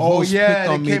goddamn Oh, host yeah. picked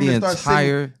on They me came the and started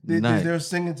entire singing. night. They were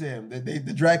singing to him.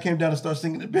 The drag came down and started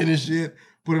singing the Ben and shit,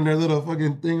 putting their little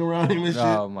fucking thing around him and shit.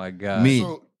 Oh my god. Me.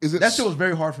 So is it That shit was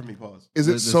very hard for me, pause. is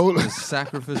it solely the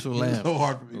sacrificial lamb? So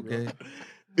hard for me, Okay. bro.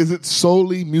 is it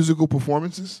solely musical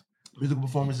performances? Musical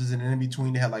performances, and then in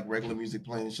between they had like regular music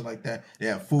playing and shit like that. They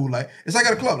had food, like it's like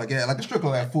at a club, like a strip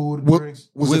club. They had food, drinks.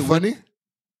 Was it Wait, funny?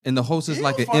 And the host is Yeah,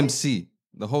 like it an was funny. MC.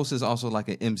 The host is also like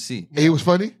an MC. It was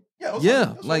funny. Yeah, it was Yeah,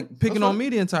 funny. It was like funny. picking It was on funny. me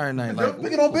the entire night. Like,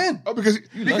 Picking on Ben. Oh, because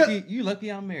you lucky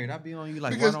I'm married. I be on you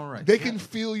like because right on right. they can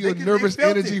feel your They nervous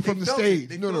felt energy it. from They the felt it. stage.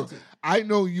 They No. felt it. I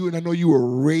know you, and I know you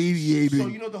were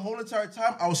radiating. So the whole entire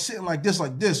time I was sitting like this.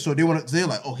 So they're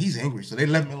like, oh, he's angry. So they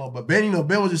left me alone. But Ben,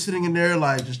 Ben was just sitting in there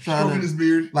like just trying Stroking to his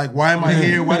beard. like, why am I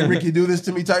here? Why did Ricky do this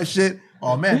to me? Type shit.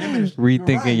 Oh man,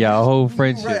 Rethinking y'all whole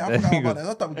friendship. Right. I forgot about that.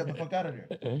 I thought we got the fuck out of there.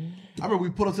 I remember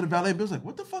we pulled up to the valet and Bill was like,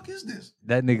 what the fuck is this?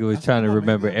 That nigga was That's trying to what I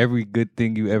remember mean. every good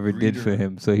thing you ever did for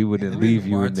him, so he wouldn't And leave the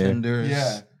you in there. bartenders.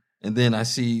 Yeah. And then I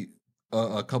see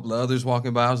a couple of others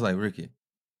walking by. I was like, Ricky.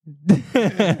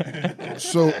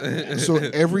 So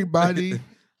everybody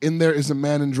in there is a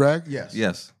man in drag. Yes.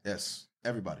 Yes.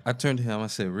 Everybody. I turned to him. I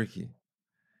said, Ricky,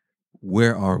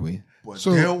 where are we? But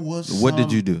So, there was What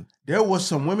did you do? There was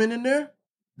some women in there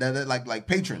that like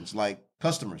patrons, like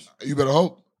customers. You better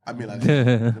hope. I mean, like,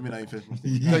 let me not even finish. my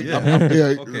statement.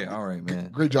 Yeah. Okay, all right, man.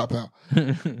 Great job, pal.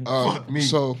 Fuck me.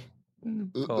 So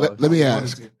Pause. let me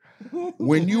ask.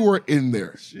 When you were in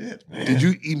there, Shit, man. did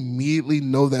you immediately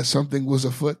know that something was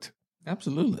afoot?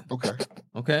 Absolutely. Okay.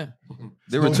 Okay.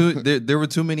 There were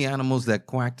too many animals that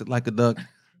quacked like a duck,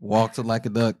 walked like a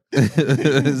duck. And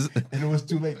it was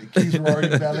too late. The keys were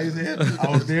already in valet's head.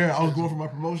 I was there. I was going for my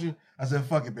promotion. I said,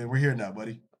 fuck it, man. We're here now,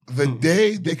 buddy. The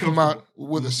day they come out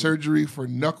with a surgery for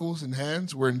knuckles and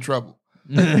hands, we're in trouble.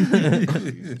 Okay.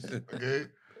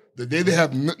 The day they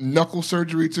have knuckle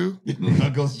surgery too,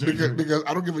 because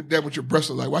I don't give a damn what your breasts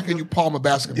are like. Why can't you palm a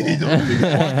basketball?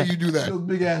 Why can you do that? Those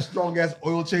big ass, strong ass,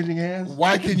 oil changing hands.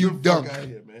 Why can you dunk? Out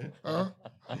here, man.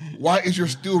 Why is your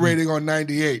stool rating on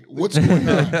 98? What's going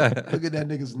on? Look at that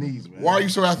nigga's knees, man. Why are you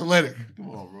so athletic? Come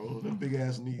on, bro. Them big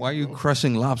ass knees. Why are you bro.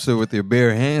 crushing lobster with your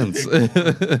bare hands?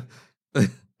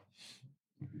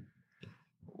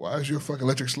 Why is your fucking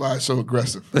electric slide so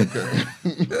aggressive? Okay.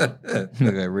 Look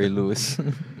like Ray Lewis.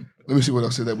 Let me see what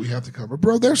else that we have to cover.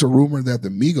 Bro, there's a rumor that the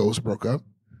Migos broke up.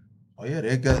 Oh, yeah.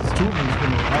 They got two of them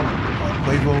spinning around.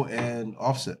 Quavo and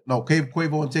Offset. No,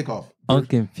 Quavo and Takeoff.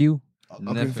 Unkin Few.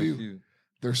 Never few. few.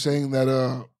 They're saying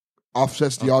that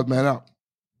Offset's the odd man out.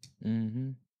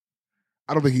 Mm-hmm.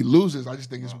 I don't think he loses. I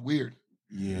just think it's weird.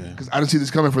 Yeah. Because I didn't see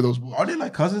this coming for those boys. Are they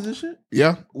like cousins and shit?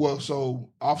 Yeah. Well, so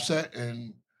Offset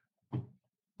and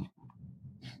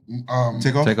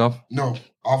Takeoff? Take off. no,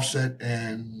 Offset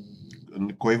and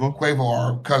Quavo? Quavo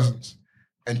are cousins,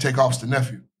 and Takeoff's the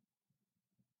nephew.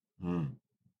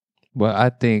 Well, I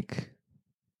think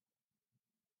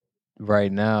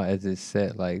right now, as it's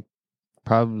set, like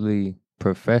probably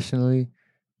professionally,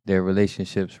 their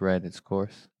relationship's ran its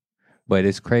course. But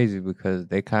it's crazy because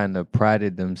they kind of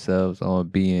prided themselves on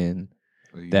being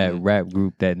that rap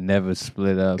group that never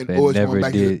split up and always going never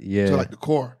back did. to like the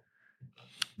core.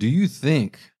 Do you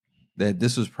think that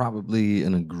this was probably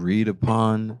an agreed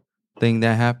upon thing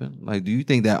that happened? Like, do you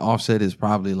think that Offset is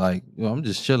probably like, I'm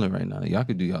just chilling right now. Y'all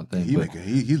could do y'all thing.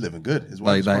 He's living good. His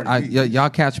wife's y'all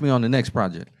catch me on the next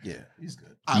project. Yeah, he's good.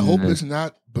 I hope it's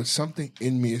not, but something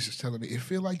in me is just telling me it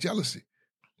feel like jealousy.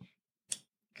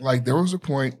 Like there was a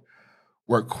point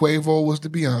where Quavo was the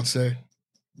Beyonce.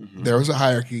 Mm-hmm. There was a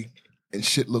hierarchy, and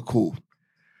shit looked cool.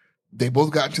 They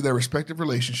both got into their respective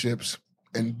relationships,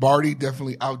 and Barty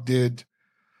definitely outdid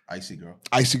Icy Girl.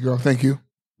 Icy Girl, thank you.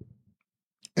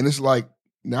 And it's like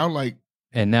now,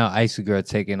 and now Icy Girl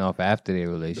taking off after their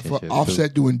relationship.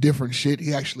 Offset doing different shit.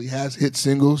 He actually has hit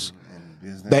singles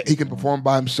that he can perform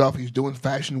by himself. He's doing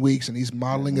fashion weeks and he's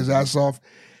modeling his ass off.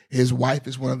 His wife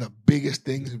is one of the biggest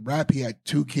things in rap. He had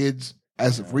 2 kids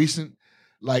as of recent.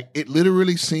 Like it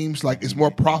literally seems like it's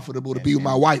more profitable to be with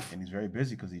my wife. And he's very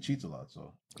busy because he cheats a lot.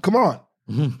 So come on.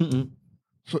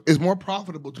 So it's more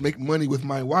profitable to make money with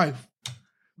my wife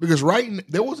because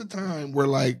there was a time where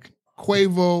like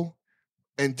Quavo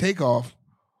and Takeoff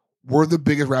were the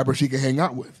biggest rappers he could hang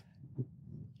out with.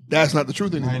 That's not the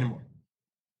truth anymore.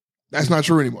 That's not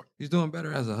true anymore. He's doing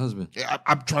better as a husband.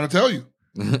 I'm trying to tell you.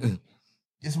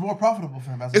 It's more profitable for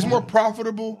him. It's more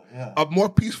profitable, more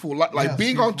peaceful. Like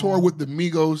being on tour with the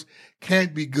Migos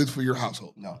can't be good for your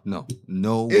household.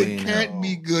 No way. It can't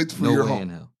be good for your home. In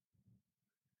hell.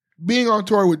 Being on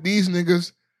tour with these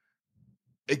niggas,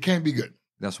 it can't be good.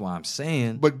 That's why I'm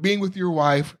saying. But being with your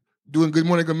wife, doing Good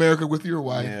Morning America with your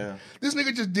wife. Yeah. This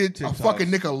nigga just did a fucking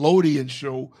Nickelodeon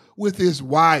show with his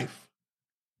wife.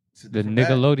 The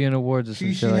Nickelodeon Awards or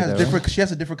some shit like that, different. Right? She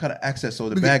has a different kind of accent, so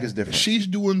the bag is different. She's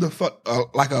doing the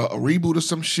like a reboot of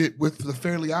some shit with the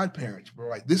Fairly Odd Parents, bro.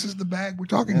 Like this is the bag we're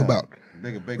talking about.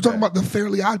 We're talking about the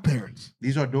Fairly Odd Parents.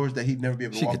 These are doors that he'd never be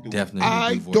able to walk through. Definitely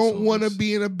I don't want to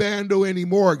be in a bando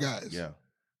anymore, guys. Yeah,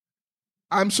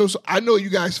 I'm so. I know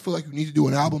you guys feel like you need to do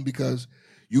an album because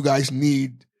you guys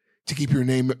need to keep your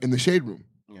name in the Shade Room.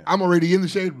 Yeah. I'm already in the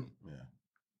Shade Room. Yeah,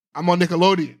 I'm on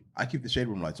Nickelodeon. I keep the Shade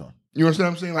Room lights on. You understand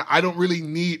what I'm saying? Like, I don't really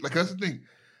need, like, that's the thing.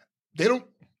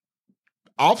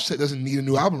 Offset doesn't need a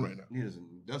new album right now.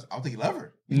 I don't think he'll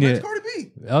ever. He's Cardi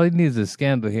B. All he needs is a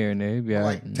scandal here and there. He'd be all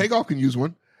right. Takeoff can use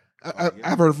one.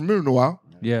 I've heard from him in a while.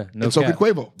 Yeah, no and so cap.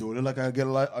 could Quavo. Do it look like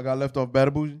I got left off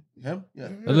Bad Bougie? Him? Yeah.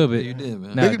 A little bit. You did,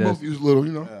 man. They can both use a little,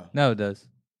 you know. Yeah. No, it does.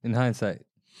 In hindsight.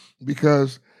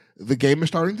 Because the game is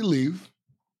starting to leave.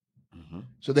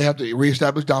 So they have to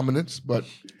reestablish dominance,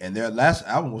 and their last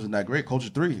album wasn't that great. Culture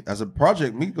 3 as a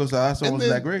project, Migos' last album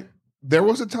wasn't that great. There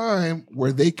was a time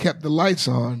where they kept the lights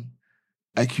on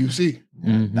at QC.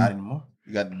 Not anymore.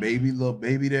 You got the little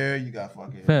baby there. You got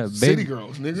fucking City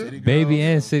Girls, nigga. Baby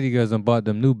and City Girls done bought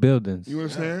them new buildings. You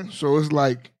understand? So it's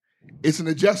like it's an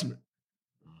adjustment.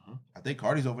 I think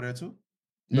Cardi's over there too.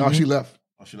 No, she left.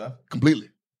 Oh, she left completely.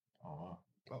 Oh,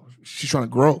 she's trying to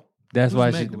grow. That's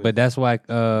why that's why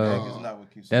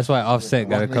Offset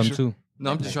got to come too.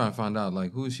 No, I'm just trying to find out,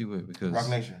 like, who is she with? Because Rock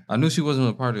Nation. I knew she wasn't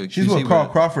a part of it. She's with Carl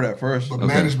Crawford at first. But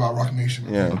managed by Rock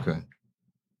Nation. Yeah. Okay.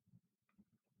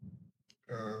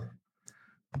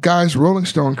 Guys, Rolling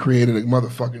Stone created a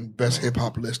motherfucking best hip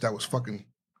hop list that was fucking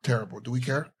terrible. Do we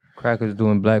care? Crackers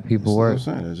doing black people work. That's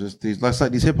what I'm saying. It's just these,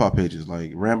 like these hip hop pages,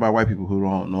 like ran by white people who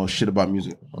don't know shit about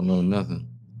music. I don't know nothing.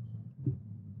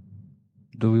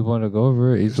 Do we want to go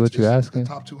over it? Is what you're asking? The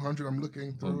top 200. I'm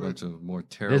looking I'll through go it. to more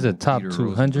terrible. There's a top Peter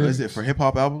 200. Is it for hip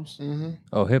hop albums? Mm-hmm.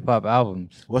 Oh, hip hop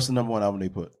albums. What's the number one album they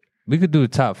put? We could do the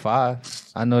top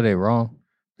 5. I know they wrong.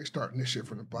 They starting this shit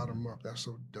from the bottom up. That's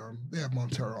so dumb. They have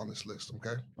Montero on this list.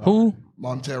 Okay, Who?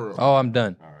 Montero. Oh, I'm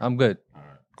done. I'm good.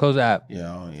 Close the app.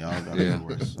 Yeah, I don't got Yeah. any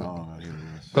worse. I don't got any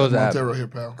worse. Close the app. Montero here,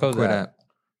 pal. Close the Quit app.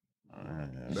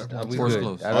 app. That's We Montero. good.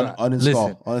 close. I don't- Uninstall.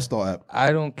 Listen, Uninstall app.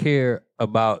 I don't care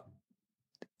about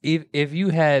if you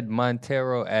had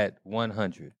Montero at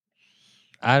 100.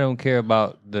 I don't care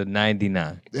about the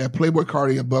 99. They have Playboy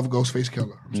Cardi above Ghostface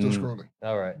Killer. I'm still scrolling.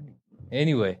 All right.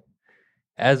 Anyway,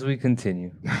 as we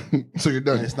continue, So you're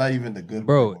done. It's not even the good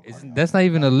bro, one. that's not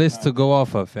even a list to go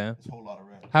off of, fam. It's a whole lot of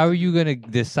rap. How are you gonna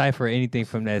decipher anything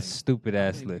from that stupid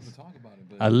ass list?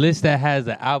 A list that has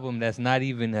an album that's not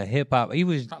even a hip hop. He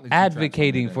was Probably two tracks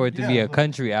advocating on there. for it to be a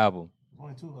country album.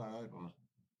 Only two I like on it.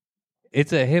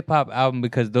 It's a hip hop album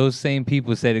because those same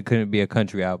people said it couldn't be a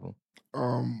country album.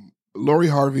 Lori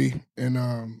Harvey and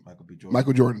Michael B. Jordan.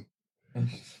 Michael Jordan.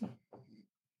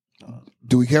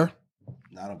 Do we care?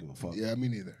 Nah, I don't give a fuck. Yeah, me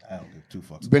neither. I don't give two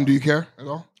fucks. Ben, about do you it. care at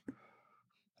all?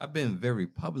 I've been very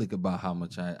public about how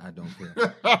much I don't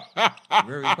care.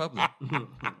 Very public.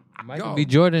 Michael Y'all B.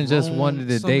 Jordan just grown, wanted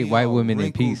to some date of white y'all women in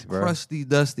wrinkled, peace, bro. Crusty,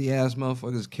 dusty ass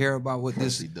motherfuckers care about what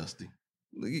Dusty, this. dusty.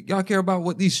 Y'all care about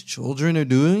what these children are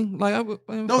doing? Like,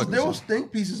 There was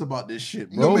think pieces about this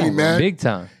shit, You know bro. what made me mad? Big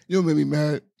time. You know what made me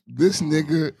mad? This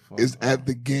nigga is at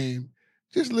the game,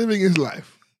 just living his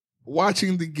life,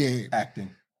 watching the game.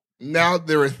 Acting. Now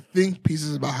there are think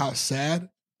pieces about how sad.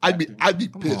 I'd be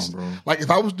Come pissed. on, bro. Like if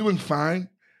I was doing fine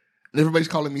and everybody's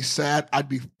calling me sad, I'd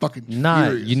be fucking Nah,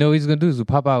 furious. you know what he's gonna do is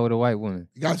pop out with a white woman.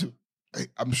 You got to. Hey,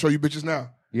 I'm gonna show you bitches now.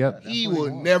 Yep. He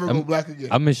will never go black again.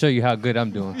 I'm gonna show you how good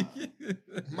I'm doing.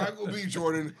 Michael B.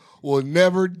 Jordan will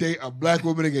never date a black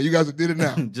woman again. You guys did it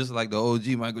now. Just like the OG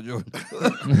Michael Jordan.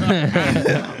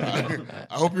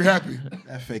 I hope you're happy.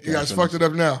 That fake. You guys fucked it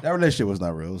up now. That relationship was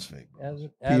not real. It was fake. Bro.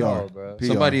 At all, PR. bro. PR.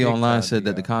 Somebody Big online time said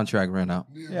that the PR. contract ran out.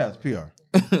 Yeah, it's PR.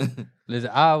 Listen,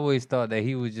 I always thought that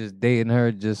he was just dating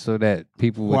her just so that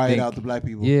people would Quiet think. out the black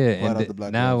people. Yeah, Quiet and out the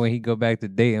black now girls. when he go back to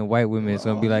dating white women, it's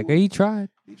gonna be like, hey, he tried.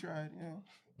 He tried, yeah.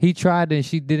 He tried and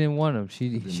she didn't want him. She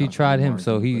not tried gonna him, want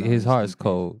so him, but his I heart's understand.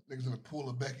 cold. Niggas in the pool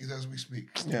of Becky's as we speak.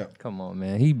 Yeah. Come on,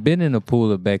 man. He been in a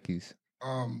pool of Becky's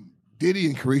Diddy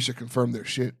and Caresha confirmed their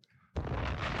shit.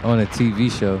 on a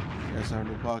TV show. That's our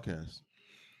new podcast.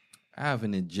 I have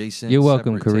an adjacent. You're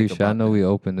welcome, separate take Caresha. I about know that. we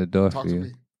opened the door Talk for to you.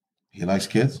 me. He likes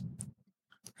kids?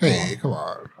 Hey, come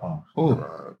on. Oh.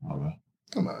 Okay.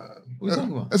 Come on. What you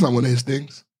talking about? That's not one of his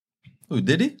things. Who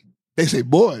did he? They say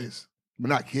boys, but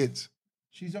not kids.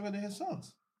 She's younger than his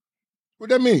sons. What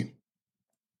that mean?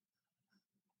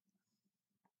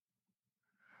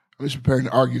 I'm just preparing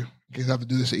to argue in case I have to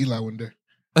do this to Eli one day.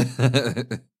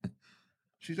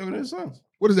 She's younger than his sons.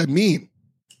 What does that mean?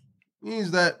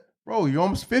 Means that, bro, you're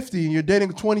almost 50 and you're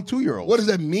dating a 22-year-old. What does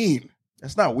that mean?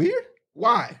 That's not weird.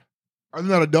 Why? Are they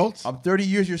not adults? I'm 30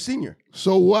 years your senior.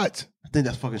 So what? I think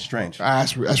that's fucking strange.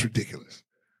 That's ridiculous.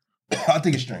 I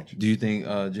think it's strange. Do you think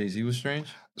Jay-Z was strange?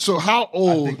 So how I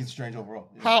old? think it's strange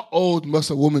overall. Yeah. How old must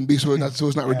a woman be so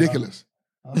it's not ridiculous?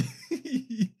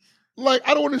 Like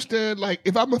I don't understand. Like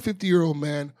if I'm a 50-year-old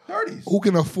man 30s. who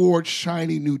can afford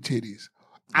shiny new titties,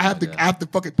 I have to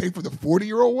fucking pay for the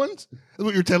 40-year-old ones. That's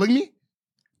what you're telling me.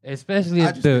 Especially I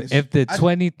if just the think if the it's- I-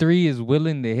 23 is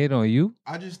willing to hit on you.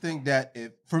 I just think that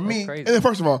for That's me, crazy. And then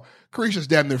first of all, Caresha's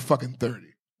damn near fucking 30.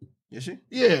 is she?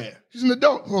 Yeah, she's an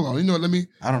adult. Hold on, you know what? Let me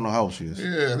I don't know how old she is.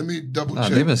 let me double Nah,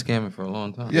 check. they've been scamming for a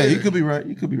long time. Yeah, you could be right.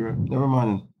 You could be right. Never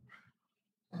mind.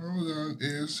 Hold on,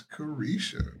 is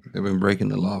Caresha? They've been breaking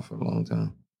the law for a long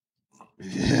time.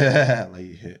 Yeah, like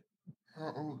you hit.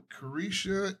 How old?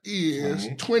 Caresha is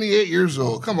 28. 28 years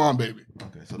old. Come on, baby.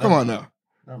 Okay, so Come on now.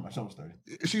 Never mind. She's almost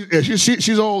 30.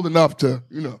 She's old enough to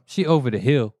She over the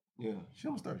hill. Yeah, she's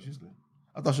almost 30. She's good.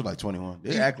 I thought she was like 21.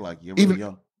 They act like you're even- really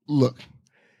young. look.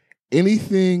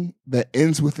 Anything that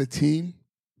ends with a teen,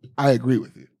 I agree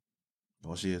with you.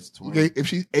 Well, she is 20. Okay, if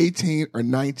she's 18 or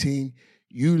 19,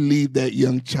 you leave that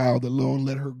young child alone.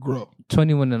 Let her grow.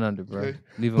 21 and under, bro. Okay.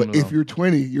 Leave him But alone. if you're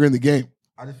 20, you're in the game.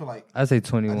 I just feel like I say I just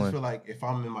 21. feel like if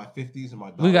I'm in my 50s and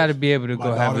my We got to daughters- be able to my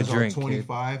go have a daughters are drink, kid.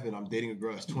 25 and I'm dating a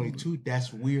girl that's 22.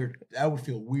 That's weird. That would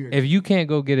feel weird. If you can't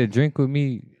go get a drink with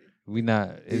me, we not.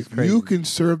 It's If crazy. you can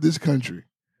serve this country,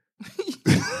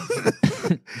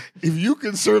 if you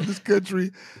can serve this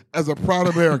country as a proud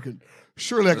American,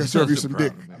 surely I can serve you some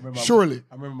dick. Surely.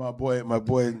 I remember my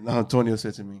boy Antonio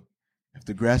said to me, "If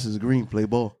the grass is green, play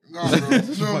ball." No.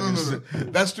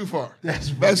 That's too far. That's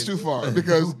That's too far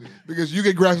because you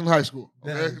get grass in high school.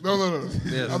 Okay? That's- No.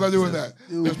 Yes, I'm not doing that.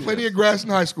 There's plenty of grass in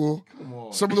high school. Come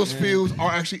on, Some of those man. fields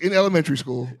are actually in elementary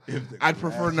school. If the I'd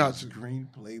prefer grass not is to. green,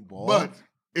 play ball. But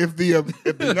if the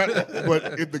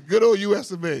if the good old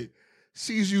U.S. of A.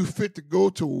 sees you fit to go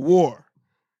to war,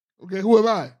 okay, who am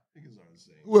I? niggas are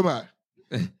insane. Who am I?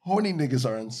 Horny niggas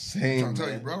are I'm insane. trying to tell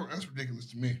you, man. bro. That's ridiculous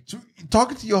to me.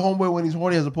 Talking to your homeboy when he's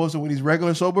horny as opposed to when he's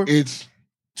regular sober, It's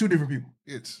two different people.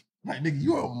 Like, nigga,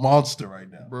 you're a monster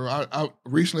right now. bro. I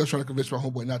recently I was trying to convince my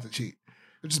homeboy not to cheat.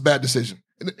 It's just a bad decision,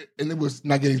 and it was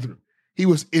not getting through. He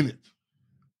was in it.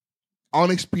 On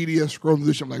Expedia, scrolling through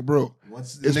this shit, I'm like, bro,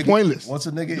 Once it's pointless. Once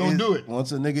a nigga Don't is, do it.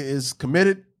 Once a nigga is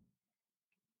committed,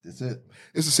 that's it.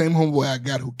 It's the same homeboy I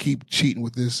got who keep cheating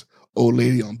with this old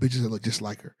lady on bitches that look just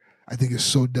like her. I think it's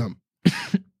so dumb.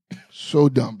 So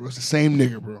dumb, bro. It's the same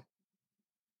nigga, bro.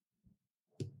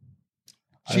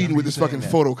 I Cheating remember with you this fucking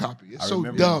saying that. photocopy. It's I so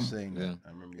remember dumb. you saying that. Yeah. I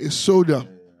remember you It's saying so dumb.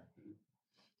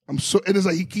 I'm so, and it's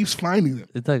like he keeps finding them.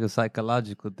 It's like a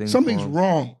psychological thing. Something's for him.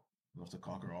 wrong. He wants to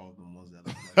conquer all of them ones that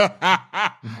look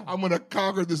like I'm gonna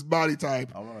conquer this body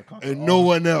type I want to conquer and all no her-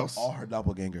 one else. all her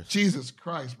doppelgangers. Jesus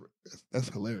Christ, bro. That's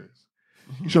hilarious.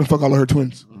 You shouldn't fuck all of her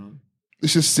twins. Mhm.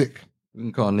 It's just sick. We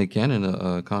can call Nick Cannon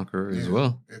a conqueror as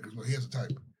well. Yeah, because he has a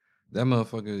type. That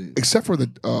motherfucker. Except for the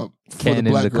Cannon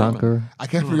black the girl. Conqueror. I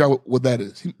can't figure out what that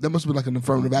is. That must have been like an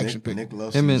affirmative action Nick, pick. Nick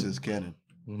loves Him his and- cannon.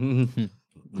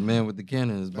 The man with the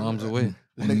cannon is bombs away.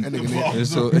 That nigga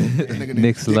It's so, that nigga named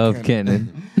Nick's Dick love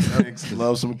Cannon. cannon. Nick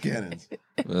loves some cannons.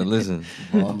 but listen,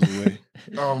 Bombs away.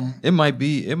 it might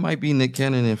be Nick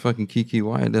Cannon and fucking Kiki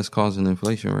Wyatt that's causing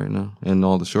inflation right now and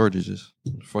all the shortages.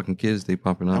 Fucking kids they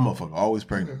popping That up. motherfucker always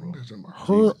pregnant,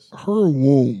 bro. Her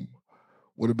womb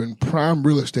would have been prime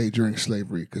real estate during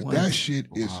slavery because What? that shit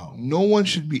is Wow. no one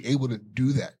should be able to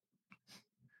do that.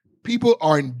 People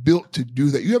aren't built to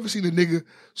do that. You ever seen a nigga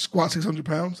squat 600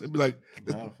 pounds and be like,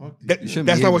 Nah, fuck these that, You shouldn't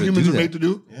that's be not able what to humans do are that. made to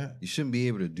do? Yeah. You shouldn't be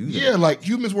able to do that. Yeah, like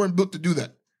humans weren't built to do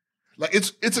that. Like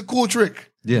it's a cool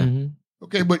trick. Yeah. Mhm.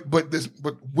 Okay, but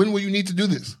when will you need to do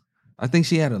this? I think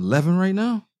she had 11 right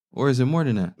now, or is it more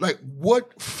than that? Like,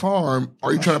 what farm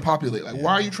are you trying to populate? Like,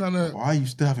 why are you trying to? Why are you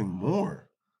still having more?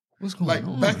 What's going Like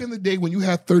on? back in the day when you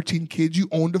had 13 kids, you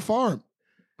owned a farm,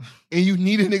 and you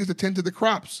needed niggas to tend to the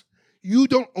crops. You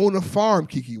don't own a farm,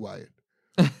 Kiki Wyatt.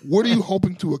 What are you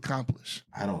hoping to accomplish?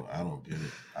 I don't get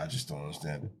it. I just don't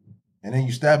understand it. And then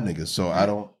you stab niggas, so I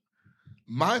don't.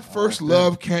 My first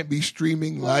love can't be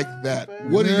streaming like that.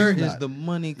 What Where are you? is the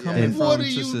money coming What from are to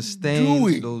you sustain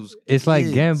doing? those? It's like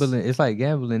kids? gambling. It's like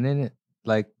gambling, isn't it?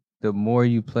 Like the more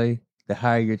you play, the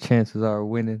higher your chances are of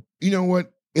winning. You know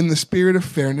what? In the spirit of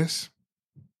fairness,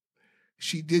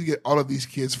 she did get all of these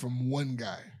kids from one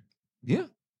guy. Yeah.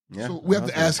 Yeah, So we have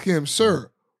to ask him,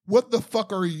 sir, what the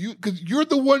fuck are you? Because you're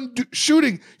the one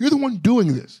shooting. You're the one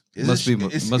doing this. Must be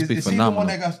Is he the phenomenal. one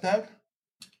that got stabbed?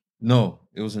 No,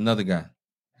 it was another guy.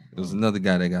 It was another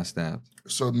guy that got stabbed.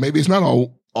 So maybe it's not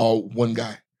all one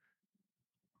guy.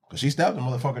 Because she stabbed the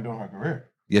motherfucker during her career.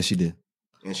 Yes, she did.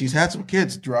 And she's had some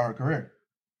kids throughout her career.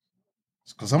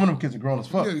 Because some of them kids are grown as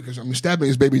fuck. Yeah, because I mean, stabbing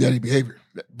is baby daddy behavior.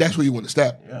 That's what you want to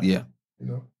stab. Yeah. You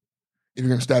know, if you're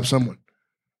gonna stab someone.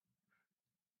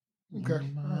 Okay.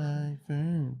 My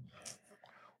friend.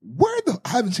 I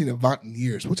haven't seen Avant in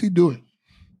years. What's he doing?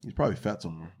 He's probably fat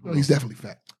somewhere. No, he's definitely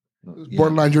fat. Yeah.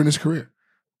 Borderline during his career.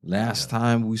 Last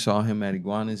time we saw him at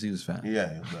Iguanas, he was fat.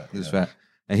 Yeah, he was fat. He was yeah. fat.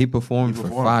 And he performed, He for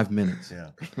performed. 5 minutes.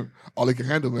 Yeah. All he can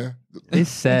handle, man. It's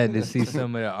sad to see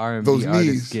some of the R&B Those artists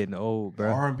knees. getting old, The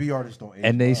bro. R&B artists don't age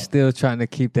And they well. still trying to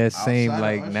keep that same Outside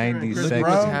like of Usher 90s and Chris Look sex.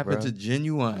 what's Brown, happened bro. to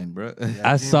Genuine, bro.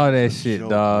 I saw that shit, Joke,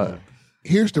 dog. man.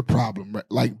 Here's the problem, right?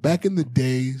 Like back in the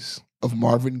days of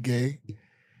Marvin Gaye,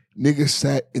 niggas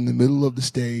sat in the middle of the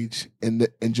stage and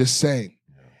just sang.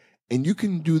 And you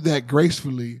can do that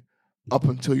gracefully up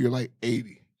until you're like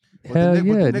 80. But the Hell nigg-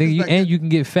 but yeah, the nigga, niggas back and then- you can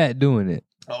get fat doing it.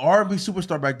 An R&B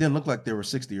superstar back then looked like they were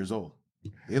 60 years old.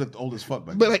 They looked old as fuck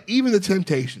back But then. like even the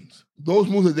Temptations, those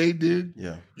moves that they did,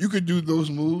 Yeah. you could do those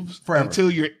moves Forever. until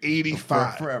you're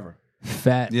 85. Forever.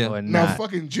 Fat Yeah. or Now not.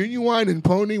 fucking Genuine and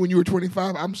Pony when you were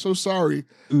 25, I'm so sorry.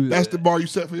 That's the bar you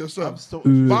set for I'm yourself. so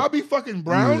Bobby fucking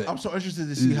Brown, I'm so interested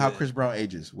to see how Chris Brown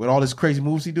ages. With all his crazy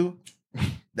moves he do,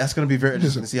 That's going to be very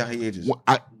interesting to see how he ages.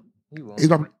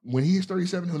 When he is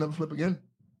 37, he'll never flip again.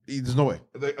 There's no way.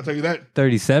 I'll tell you that.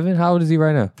 37? How old is he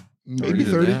right now? Maybe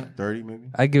 30. 30. 30 maybe.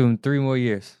 I give him 3 more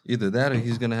years. Either that or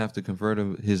he's gonna have to convert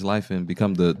his life and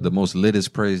become the most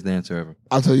littest praise dancer ever.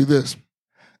 I'll tell you this.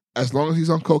 As long as he's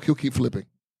on coke, he'll keep flipping.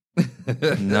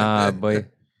 Nah, boy.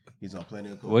 He's on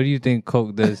plenty of coke. What do you think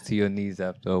coke does to your knees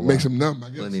after a while? Makes him numb, I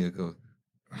guess. Plenty of coke.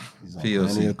 He's on POC.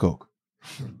 plenty of coke.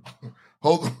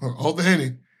 Hold the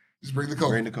Henny. Just bring the coke.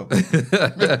 Bring the coke.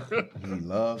 He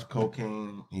loves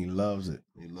cocaine. He loves it.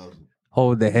 He loves it.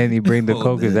 Hold the Henny, bring the Hold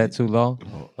coke. the Is that Henny. too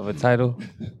long of a title?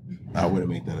 I wouldn't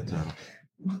make that a title.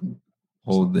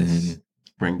 Hold the hand.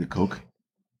 Bring the coke.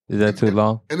 Is that too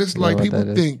long? And it's You know like what people that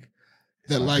is? think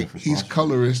that not like different he's posture.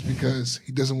 colorist because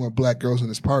he doesn't want black girls in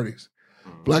his parties.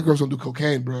 Black girls don't do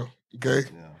cocaine, bro. Okay?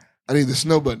 Yeah. I need the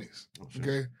snow bunnies. Sure.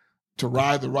 Okay? To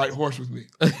ride the right horse with me.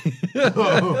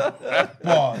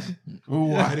 Pause.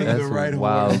 Riding That's the right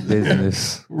wild horse.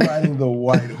 business. Riding the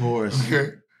white horse.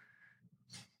 Okay?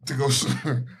 To go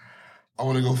I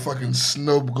want to go fucking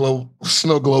snow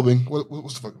globing.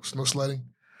 What's the fuck? Snow sledding?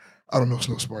 I don't know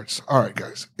snow sports. All right,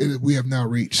 guys. We have now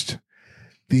reached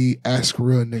the Ask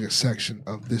Real Nigga section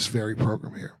of this very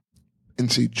program here.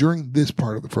 And see, during this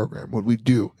part of the program, what we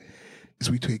do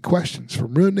is we take questions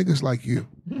from real niggas like you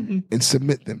and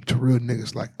submit them to real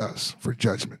niggas like us for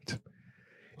judgment.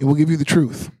 And we'll give you the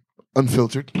truth.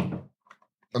 Unfiltered,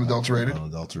 unadulterated,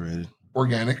 Unadulterated.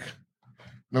 organic,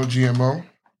 no GMO,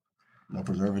 No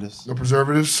preservatives. no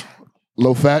preservatives,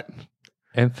 low fat.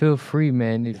 And feel free,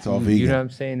 man. If It's all you vegan. know what I'm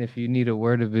saying? If you need a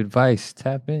word of advice,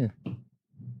 tap in.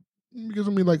 Because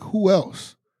I mean, like, who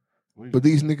else but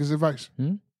these niggas' advice?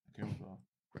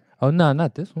 Oh, no,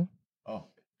 not this one. Oh.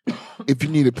 If you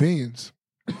need opinions,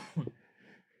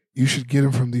 you should get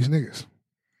them from these niggas.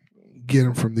 Get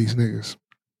them from these niggas.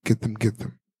 Get them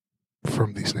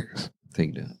from these niggas.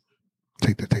 Take that.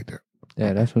 Take that.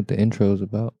 Yeah, that's what the intro is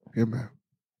about. Yeah, man.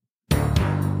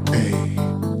 Hey.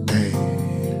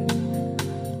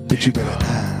 Bitch, you better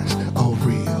ask a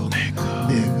real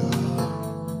nigga.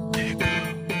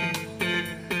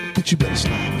 Bitch, you better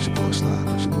slide with your boy, slide.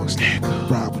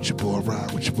 Ride with your boy,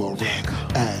 ride.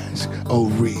 Ask a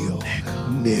real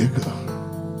nigga.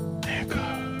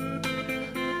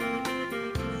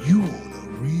 You want a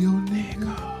real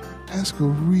nigga? Ask a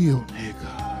real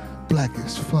nigga. Black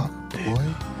as fuck, boy.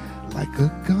 Like a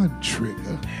gun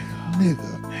trigger.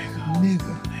 Nigga.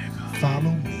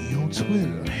 Follow me on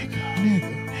Twitter.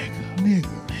 Nigga.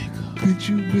 Bitch,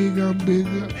 you big, I'm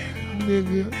bigger.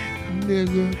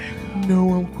 Nigga.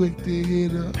 Know I'm quick to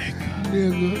hit her.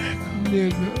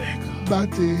 Nigga.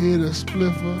 About to hit a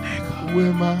spliffer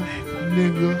with my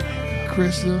nigga.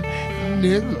 Chrissa.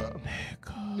 Nigga.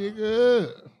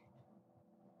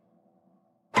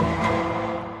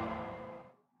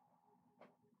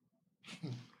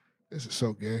 This is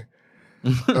so gay.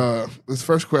 This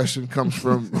first question comes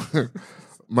from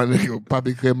my nigga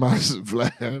Poppy Cremas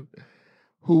Vlad.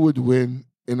 Who would win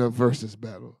in a versus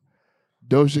battle?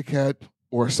 Doja Cat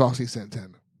or Saucy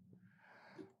Santana?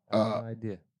 No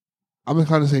idea. I'm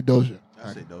inclined to say Doja.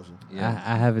 I say Doja.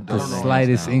 I haven't the I don't know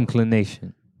slightest hands down.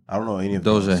 inclination. I don't know any of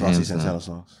Doja the Saucy hands Santana down.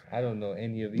 songs. I don't know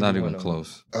any of Not either even one of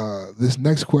close. This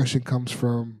next question comes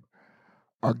from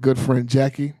our good friend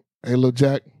Jackie. Hey, Lil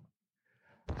Jack.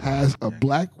 Has a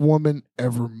black woman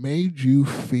ever made you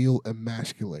feel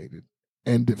emasculated?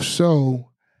 And if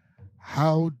so,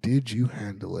 how did you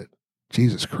handle it?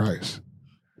 Jesus Christ.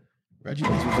 Reggie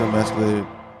makes me feel emasculated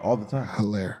all the time.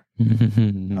 Hilarious.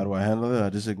 them. How do I handle it? I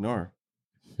just ignore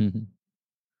her.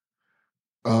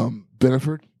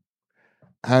 Beneford,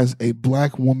 has a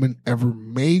black woman ever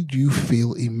made you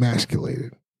feel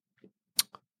emasculated?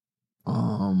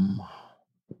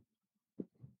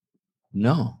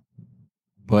 No,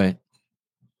 but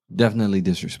definitely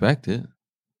disrespected.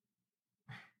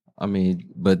 I mean,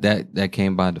 but that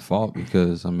came by default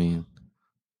because I mean,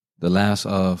 the last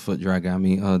foot drag. I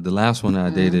mean, the last one I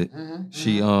dated,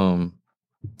 she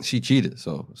cheated,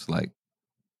 so it's like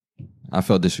I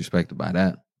felt disrespected by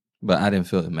that, but I didn't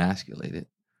feel emasculated.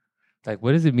 Like,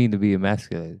 what does it mean to be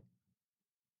emasculated?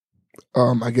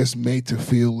 I guess made to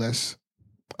feel less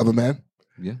of a man.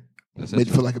 Yeah, that's Made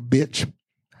to feel like a bitch.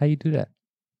 How you do that?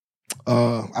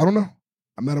 I don't know.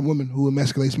 I'm not a woman who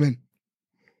emasculates men.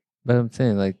 But I'm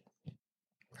saying, like,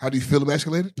 How do you feel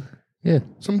emasculated? yeah.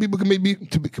 Some people can be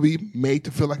made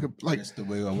to feel like a like. That's the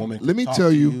way a woman. Let me talk tell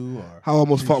to you or how I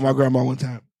almost treat fought my you. grandma one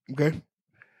time. Okay,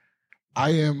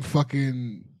 I am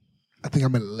fucking. I think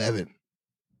I'm 11.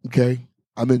 Okay,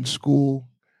 I'm in school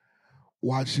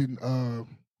watching the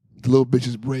little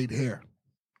bitches braid hair.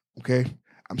 Okay,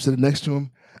 I'm sitting next to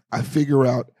him. I figure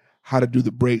out how to do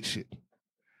the braid shit.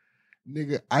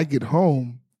 Nigga, I get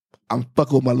home, I'm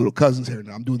fucking with my little cousin's hair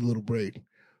now. I'm doing the little braid.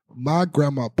 My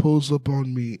grandma pulls up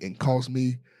on me and calls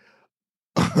me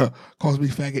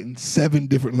faggot in 7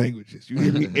 different languages. You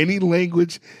hear me? Any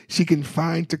language she can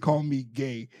find to call me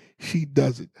gay, she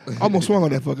does it. I almost swung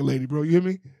on that fucking lady, bro. You hear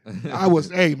me? I was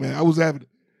having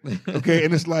it. Okay,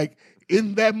 and it's like,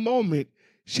 in that moment,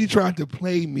 she tried to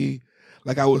play me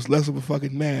like I was less of a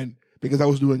fucking man because I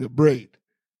was doing a braid.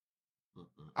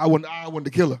 I wanted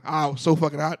to kill her. I was so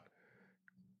fucking hot.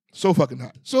 So fucking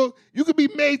hot. So you could be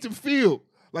made to feel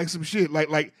like some shit.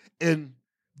 Like, and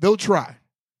they'll try.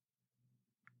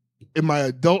 In my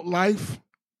adult life,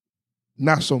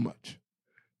 not so much.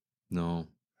 No.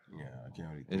 Yeah, I can't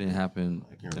really. It didn't happen.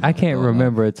 I can't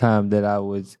remember a time that I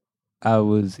was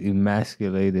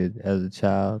emasculated as a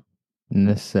child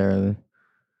necessarily.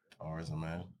 Or as a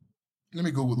man. Let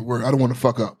me go with the word. I don't want to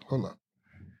fuck up. Hold on.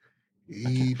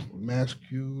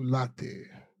 Emasculate.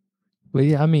 But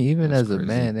yeah, I mean, even That's as a crazy.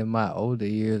 man in my older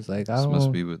years, like This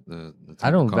must be with the I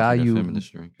don't value-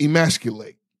 feminist drink.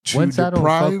 Emasculate. To once I don't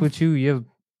deprive, fuck with you,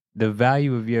 the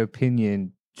value of your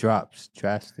opinion drops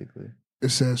drastically. it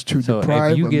says to So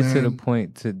deprive if you a get man. to the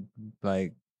point to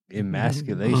like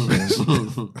emasculation,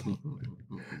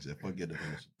 He said, forget the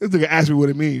finish. This nigga asked me what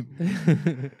it means.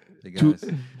 Hey, To,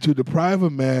 guys. to deprive a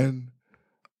man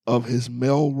of his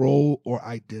male role or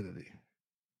identity.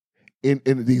 In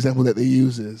the example that they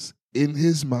use is, in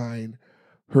his mind,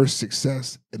 her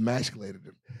success emasculated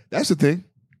him. That's the thing,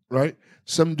 right?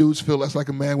 Some dudes feel less like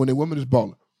a man when their woman is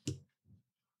balling.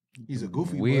 He's a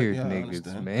goofy weird but, yeah, I niggas,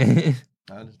 understand. man.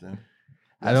 I understand.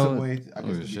 I That's the don't- way- I I don't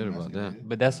guess give a to shit be about that. emasculated.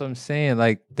 But that's what I'm saying.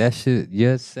 Like that shit,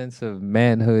 your sense of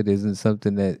manhood isn't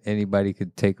something that anybody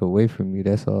could take away from you.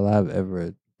 That's all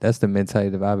that's the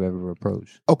mentality that I've ever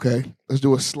approached. Okay, let's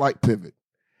do a slight pivot.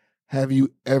 Have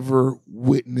you ever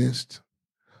witnessed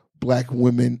black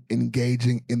women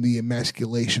engaging in the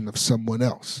emasculation of someone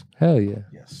else? Hell yeah.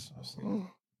 Yes, I've seen it.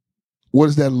 What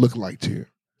does that look like to you?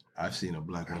 I've seen a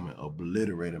black woman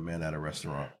obliterate a man at a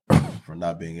restaurant for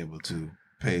not being able to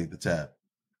pay the tab.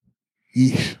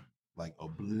 Yeesh. Like,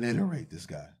 obliterate this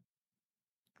guy.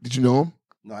 Did you know him?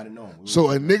 No, I didn't know him. We So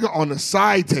were- a nigga on the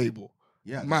side table.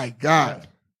 Yeah. My God.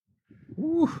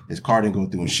 Yeah. His car didn't go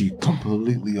through, and she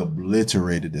completely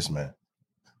obliterated this man.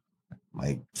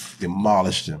 Like,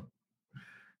 demolished him.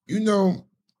 You know,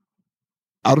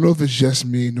 I don't know if it's just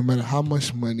me, no matter how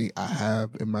much money I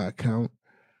have in my account,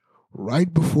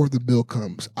 right before the bill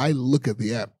comes, I look at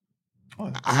the app.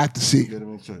 Oh, I have to see. you gotta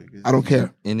make sure you get- I don't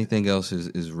care. Anything else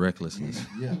is recklessness.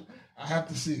 Yeah. I have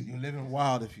to see. You're living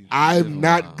wild if you. I'm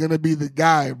not Wow. gonna be the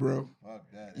guy, bro.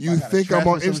 Fuck that. If You I gotta think I'm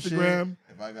on transfer some Instagram? shit,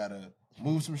 if I gotta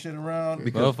move some shit around.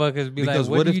 Because- Motherfuckers be like, because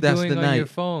what what are if you that's doing the on your night?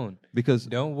 phone? Because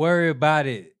Don't worry about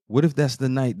it. what if that's the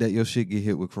night that your shit get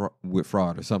hit with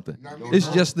fraud or something? It's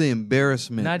just the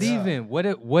embarrassment. Not even. What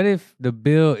if the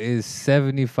bill is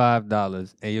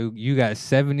 $75 and you got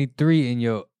 73 in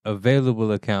your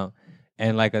available account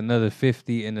and like another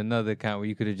 50 in another account where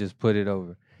you could have just put it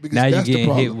over. Because Now you're that's the getting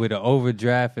hit problem. with an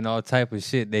overdraft and all type of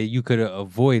shit that you could have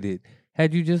avoided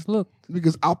had you just looked.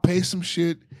 Because I'll pay some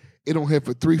shit, it don't hit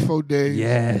for 3-4 days.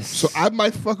 Yes. So I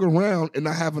might fuck around and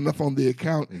not have enough on the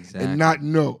account Exactly. and not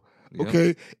know. Yep.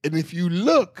 Okay? And if you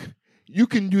look, you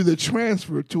can do the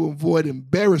transfer to avoid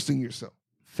embarrassing yourself.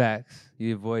 Facts.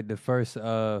 You avoid the first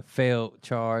failed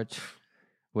charge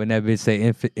when that bitch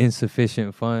say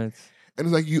insufficient funds. And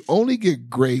it's like you only get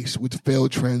grace with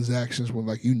failed transactions when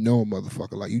like you know a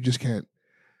motherfucker. Like you just can't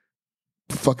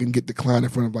fucking get declined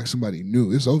in front of like somebody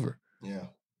new. It's over. Yeah.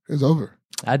 It's over.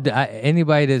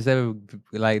 Anybody that's ever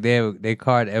like their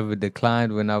card ever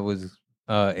declined when I was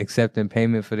accepting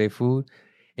payment for their food,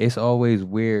 it's always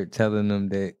weird telling them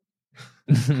that.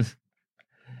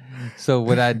 So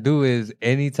what I do is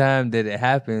anytime that it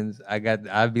happens,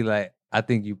 I'd be like, I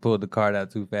think you pulled the card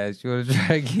out too fast. You want to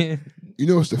try again? You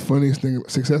know what's the funniest thing?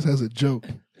 Success has a joke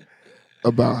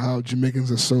about how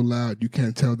Jamaicans are so loud you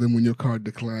can't tell them when your card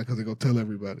declined because they go tell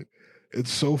everybody.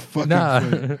 It's so fucking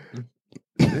funny.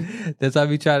 That's how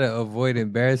we try to avoid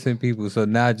embarrassing people. So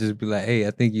now I just be like, hey,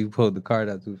 I think you pulled the card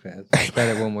out too fast. Try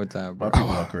that one more time, My bro. people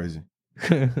are crazy.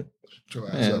 Shut your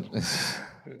ass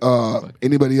Man. up.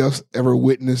 Anybody else ever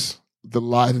witness the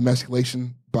live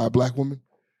emasculation by a black woman?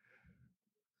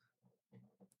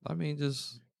 I mean,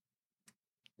 just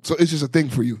So it's just a thing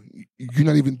for you. You're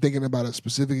not even thinking about a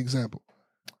specific example.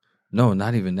 no,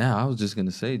 not even now. I was just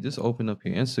gonna say, just open up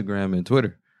your Instagram and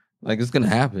Twitter. Like it's gonna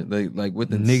happen. Like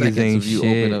within Niggas seconds ain't of you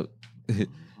shit. open up,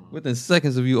 within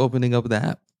seconds of you opening up the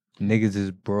app. Niggas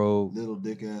is broke. Little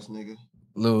dick ass nigga.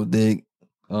 Little dick.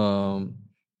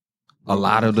 a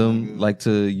lot of them like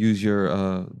to use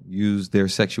use their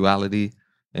sexuality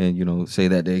and say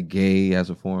that they're gay as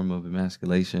a form of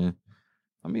emasculation.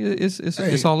 I mean,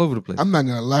 it's all over the place. I'm not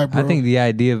gonna lie, bro. I think the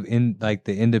idea of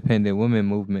the independent women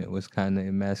movement was kind of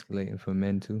emasculating for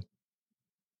men too.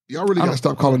 Y'all really gotta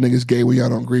stop calling niggas gay when y'all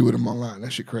don't agree with them online.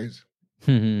 That shit crazy.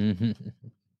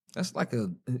 That's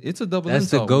it's a double That's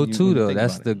insult. the go-to though.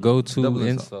 That's the go-to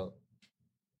insult.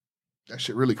 That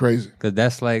shit really crazy. Because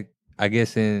that's like, I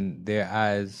guess in their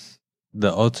eyes,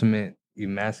 the ultimate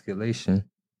emasculation.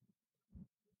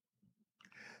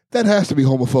 That has to be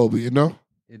homophobia,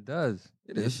 It does.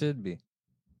 It should be.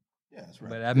 Yeah, that's right.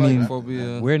 But I mean,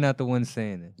 phobia. we're not the ones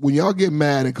saying it. When y'all get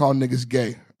mad and call niggas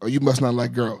gay, or you must not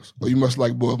like girls, or you must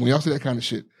like boys, when y'all say that kind of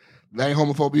shit, that ain't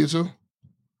homophobia too?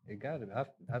 It got it.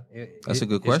 That's a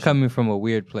good question. It's coming from a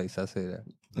weird place. I say that.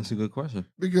 That's a good question.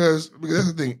 Because that's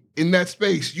the thing. In that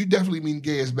space, you definitely mean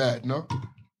gay is bad, no?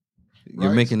 You're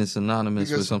Right? making it synonymous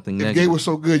Because with something if negative. gay was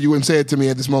so good, you wouldn't say it to me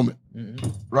at this moment,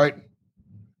 Mm-mm. right?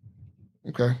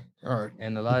 Okay, all right.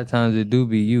 And a lot of times it do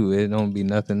be you. It don't be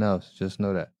nothing else. Just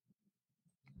know that.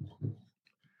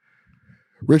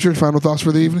 Richard, final thoughts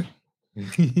for the evening?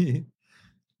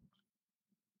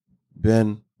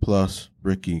 Ben plus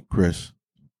Ricky, Chris,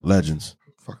 legends.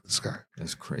 Fuck this guy.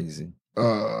 That's crazy.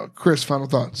 Chris, final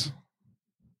thoughts.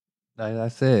 Like I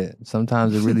said,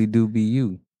 sometimes it really do be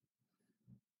you.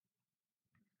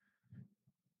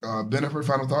 Benefit,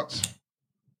 final thoughts.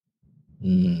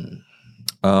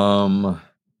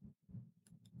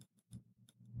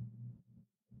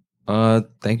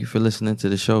 Thank you for listening to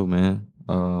the show, man.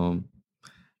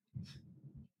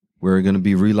 We're gonna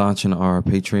be relaunching our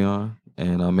Patreon,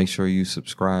 and make sure you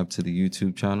subscribe to the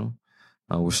YouTube channel.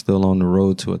 We're still on the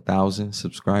road to 1,000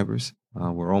 subscribers.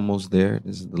 We're almost there.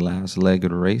 This is the last leg of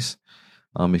the race.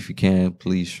 If you can,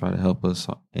 please try to help us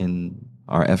in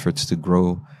our efforts to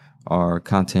grow our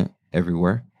content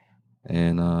everywhere.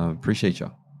 And appreciate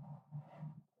y'all.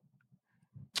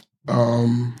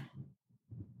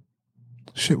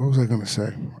 Shit, what was I gonna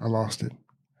say? I lost it.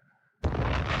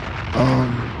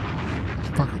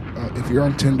 Fuck it. If you're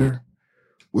on Tinder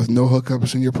with no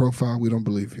hookups in your profile, we don't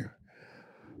believe you.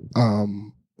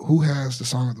 Who has the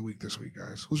song of the week this week,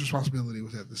 guys? Whose responsibility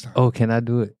was that this time? Oh, can I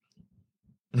do it?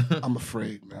 I'm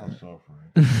afraid, man.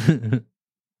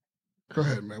 Go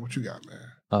ahead, man. What you got,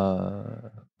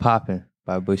 man? Poppin'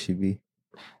 by Bushy B.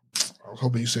 I was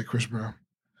hoping you said Chris Brown.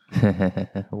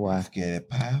 Why? Let's get it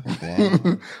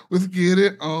poppin'. Let's get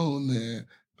it on there.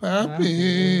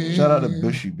 Poppin'. Shout out to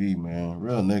Bushy B, man.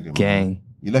 Real nigga, man. Gang.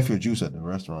 You left your juice at the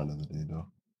restaurant the other day, though.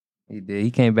 He did.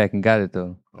 He came back and got it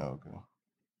though. Oh, okay.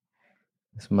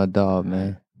 It's my dog,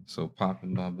 man. So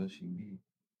Poppin' by Bushy B.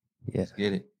 Yeah. Let's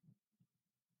get it.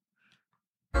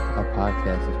 Our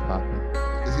podcast is popping.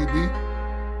 Is he B?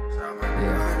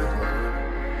 Yeah.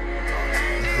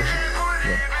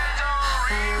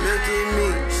 Look at me,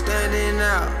 standing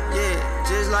out, yeah,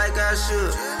 just like I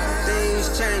should.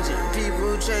 Things changing,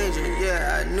 people changing,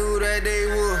 yeah, I knew that they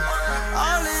would.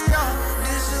 All of y'all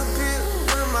disappear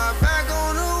with my back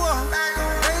on the wall.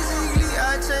 Basically,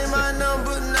 I changed my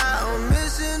number, now I'm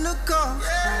missing the call.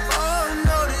 Oh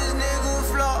no, this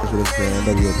nigga flaw. Thanks for listening to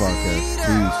NWO Podcast.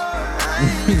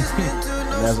 Peace.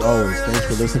 And as always, thanks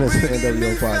for listening to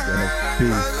NWO Podcast.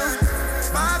 Peace.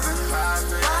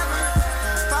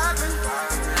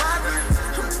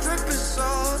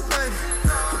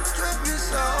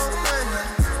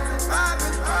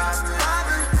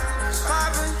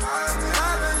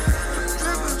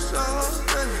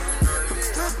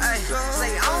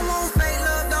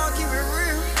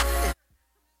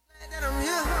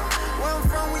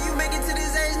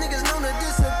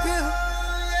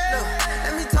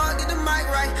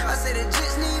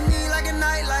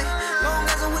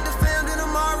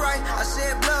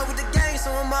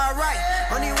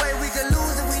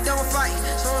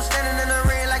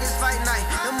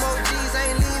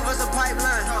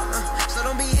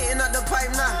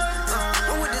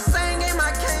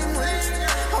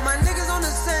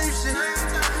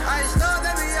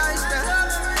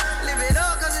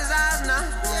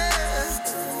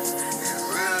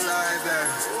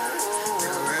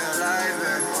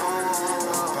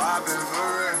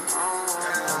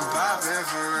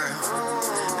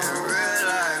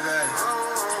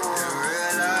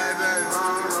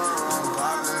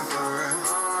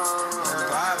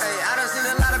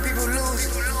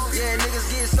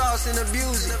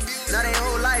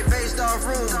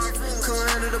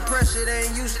 Pressure they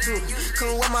ain't used to.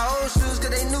 Couldn't wear my old shoes cause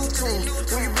they new to them.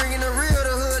 When you bring in the real,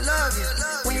 the hood love you.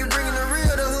 When you bring in the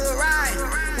real, the hood ride.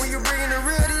 When you bring in the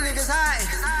real, these niggas hide.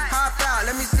 Hop out,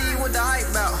 let me see what the hype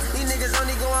about. These niggas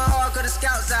only going hard cause the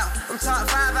scouts out. I'm top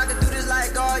 5, I can do this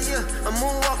like all year. I'm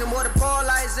moonwalking, more the ball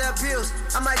lights, their pills.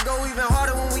 I might go even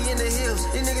harder when we in the hills.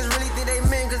 These niggas really think they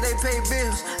men cause they pay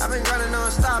bills. I've been grinding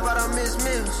non-stop, I done miss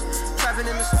meals. Trapping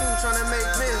in the stool, trying to make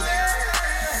meals.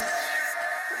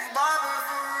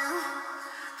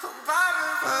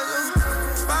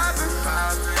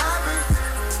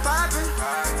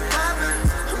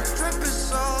 I'm dripping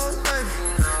so, baby.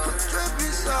 I'm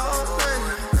dripping so,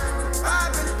 baby.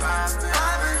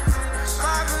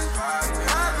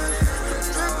 I'm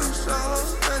dripping so,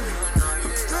 baby.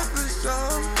 I'm dripping so,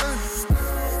 baby.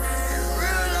 In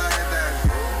real life,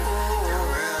 baby. In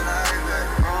real life,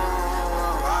 baby.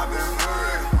 I'm popping for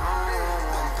real.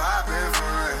 I'm popping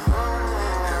for real.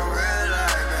 In real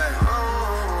life, baby.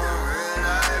 In real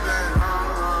life, baby.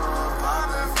 I'm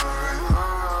popping for real.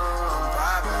 I'm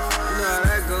popping for real. You know how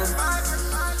that goes.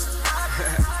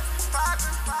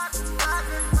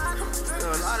 You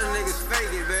know, a lot of niggas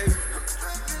fake it, baby.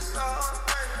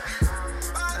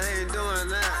 I ain't doing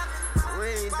that. We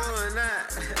ain't doing that.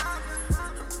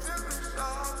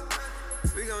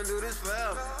 We gon' do this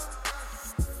forever.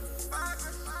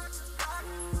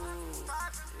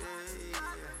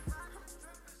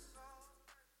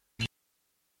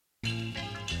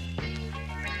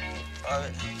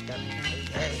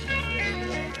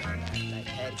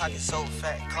 Pocket so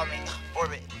fat, call me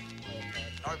Orbit.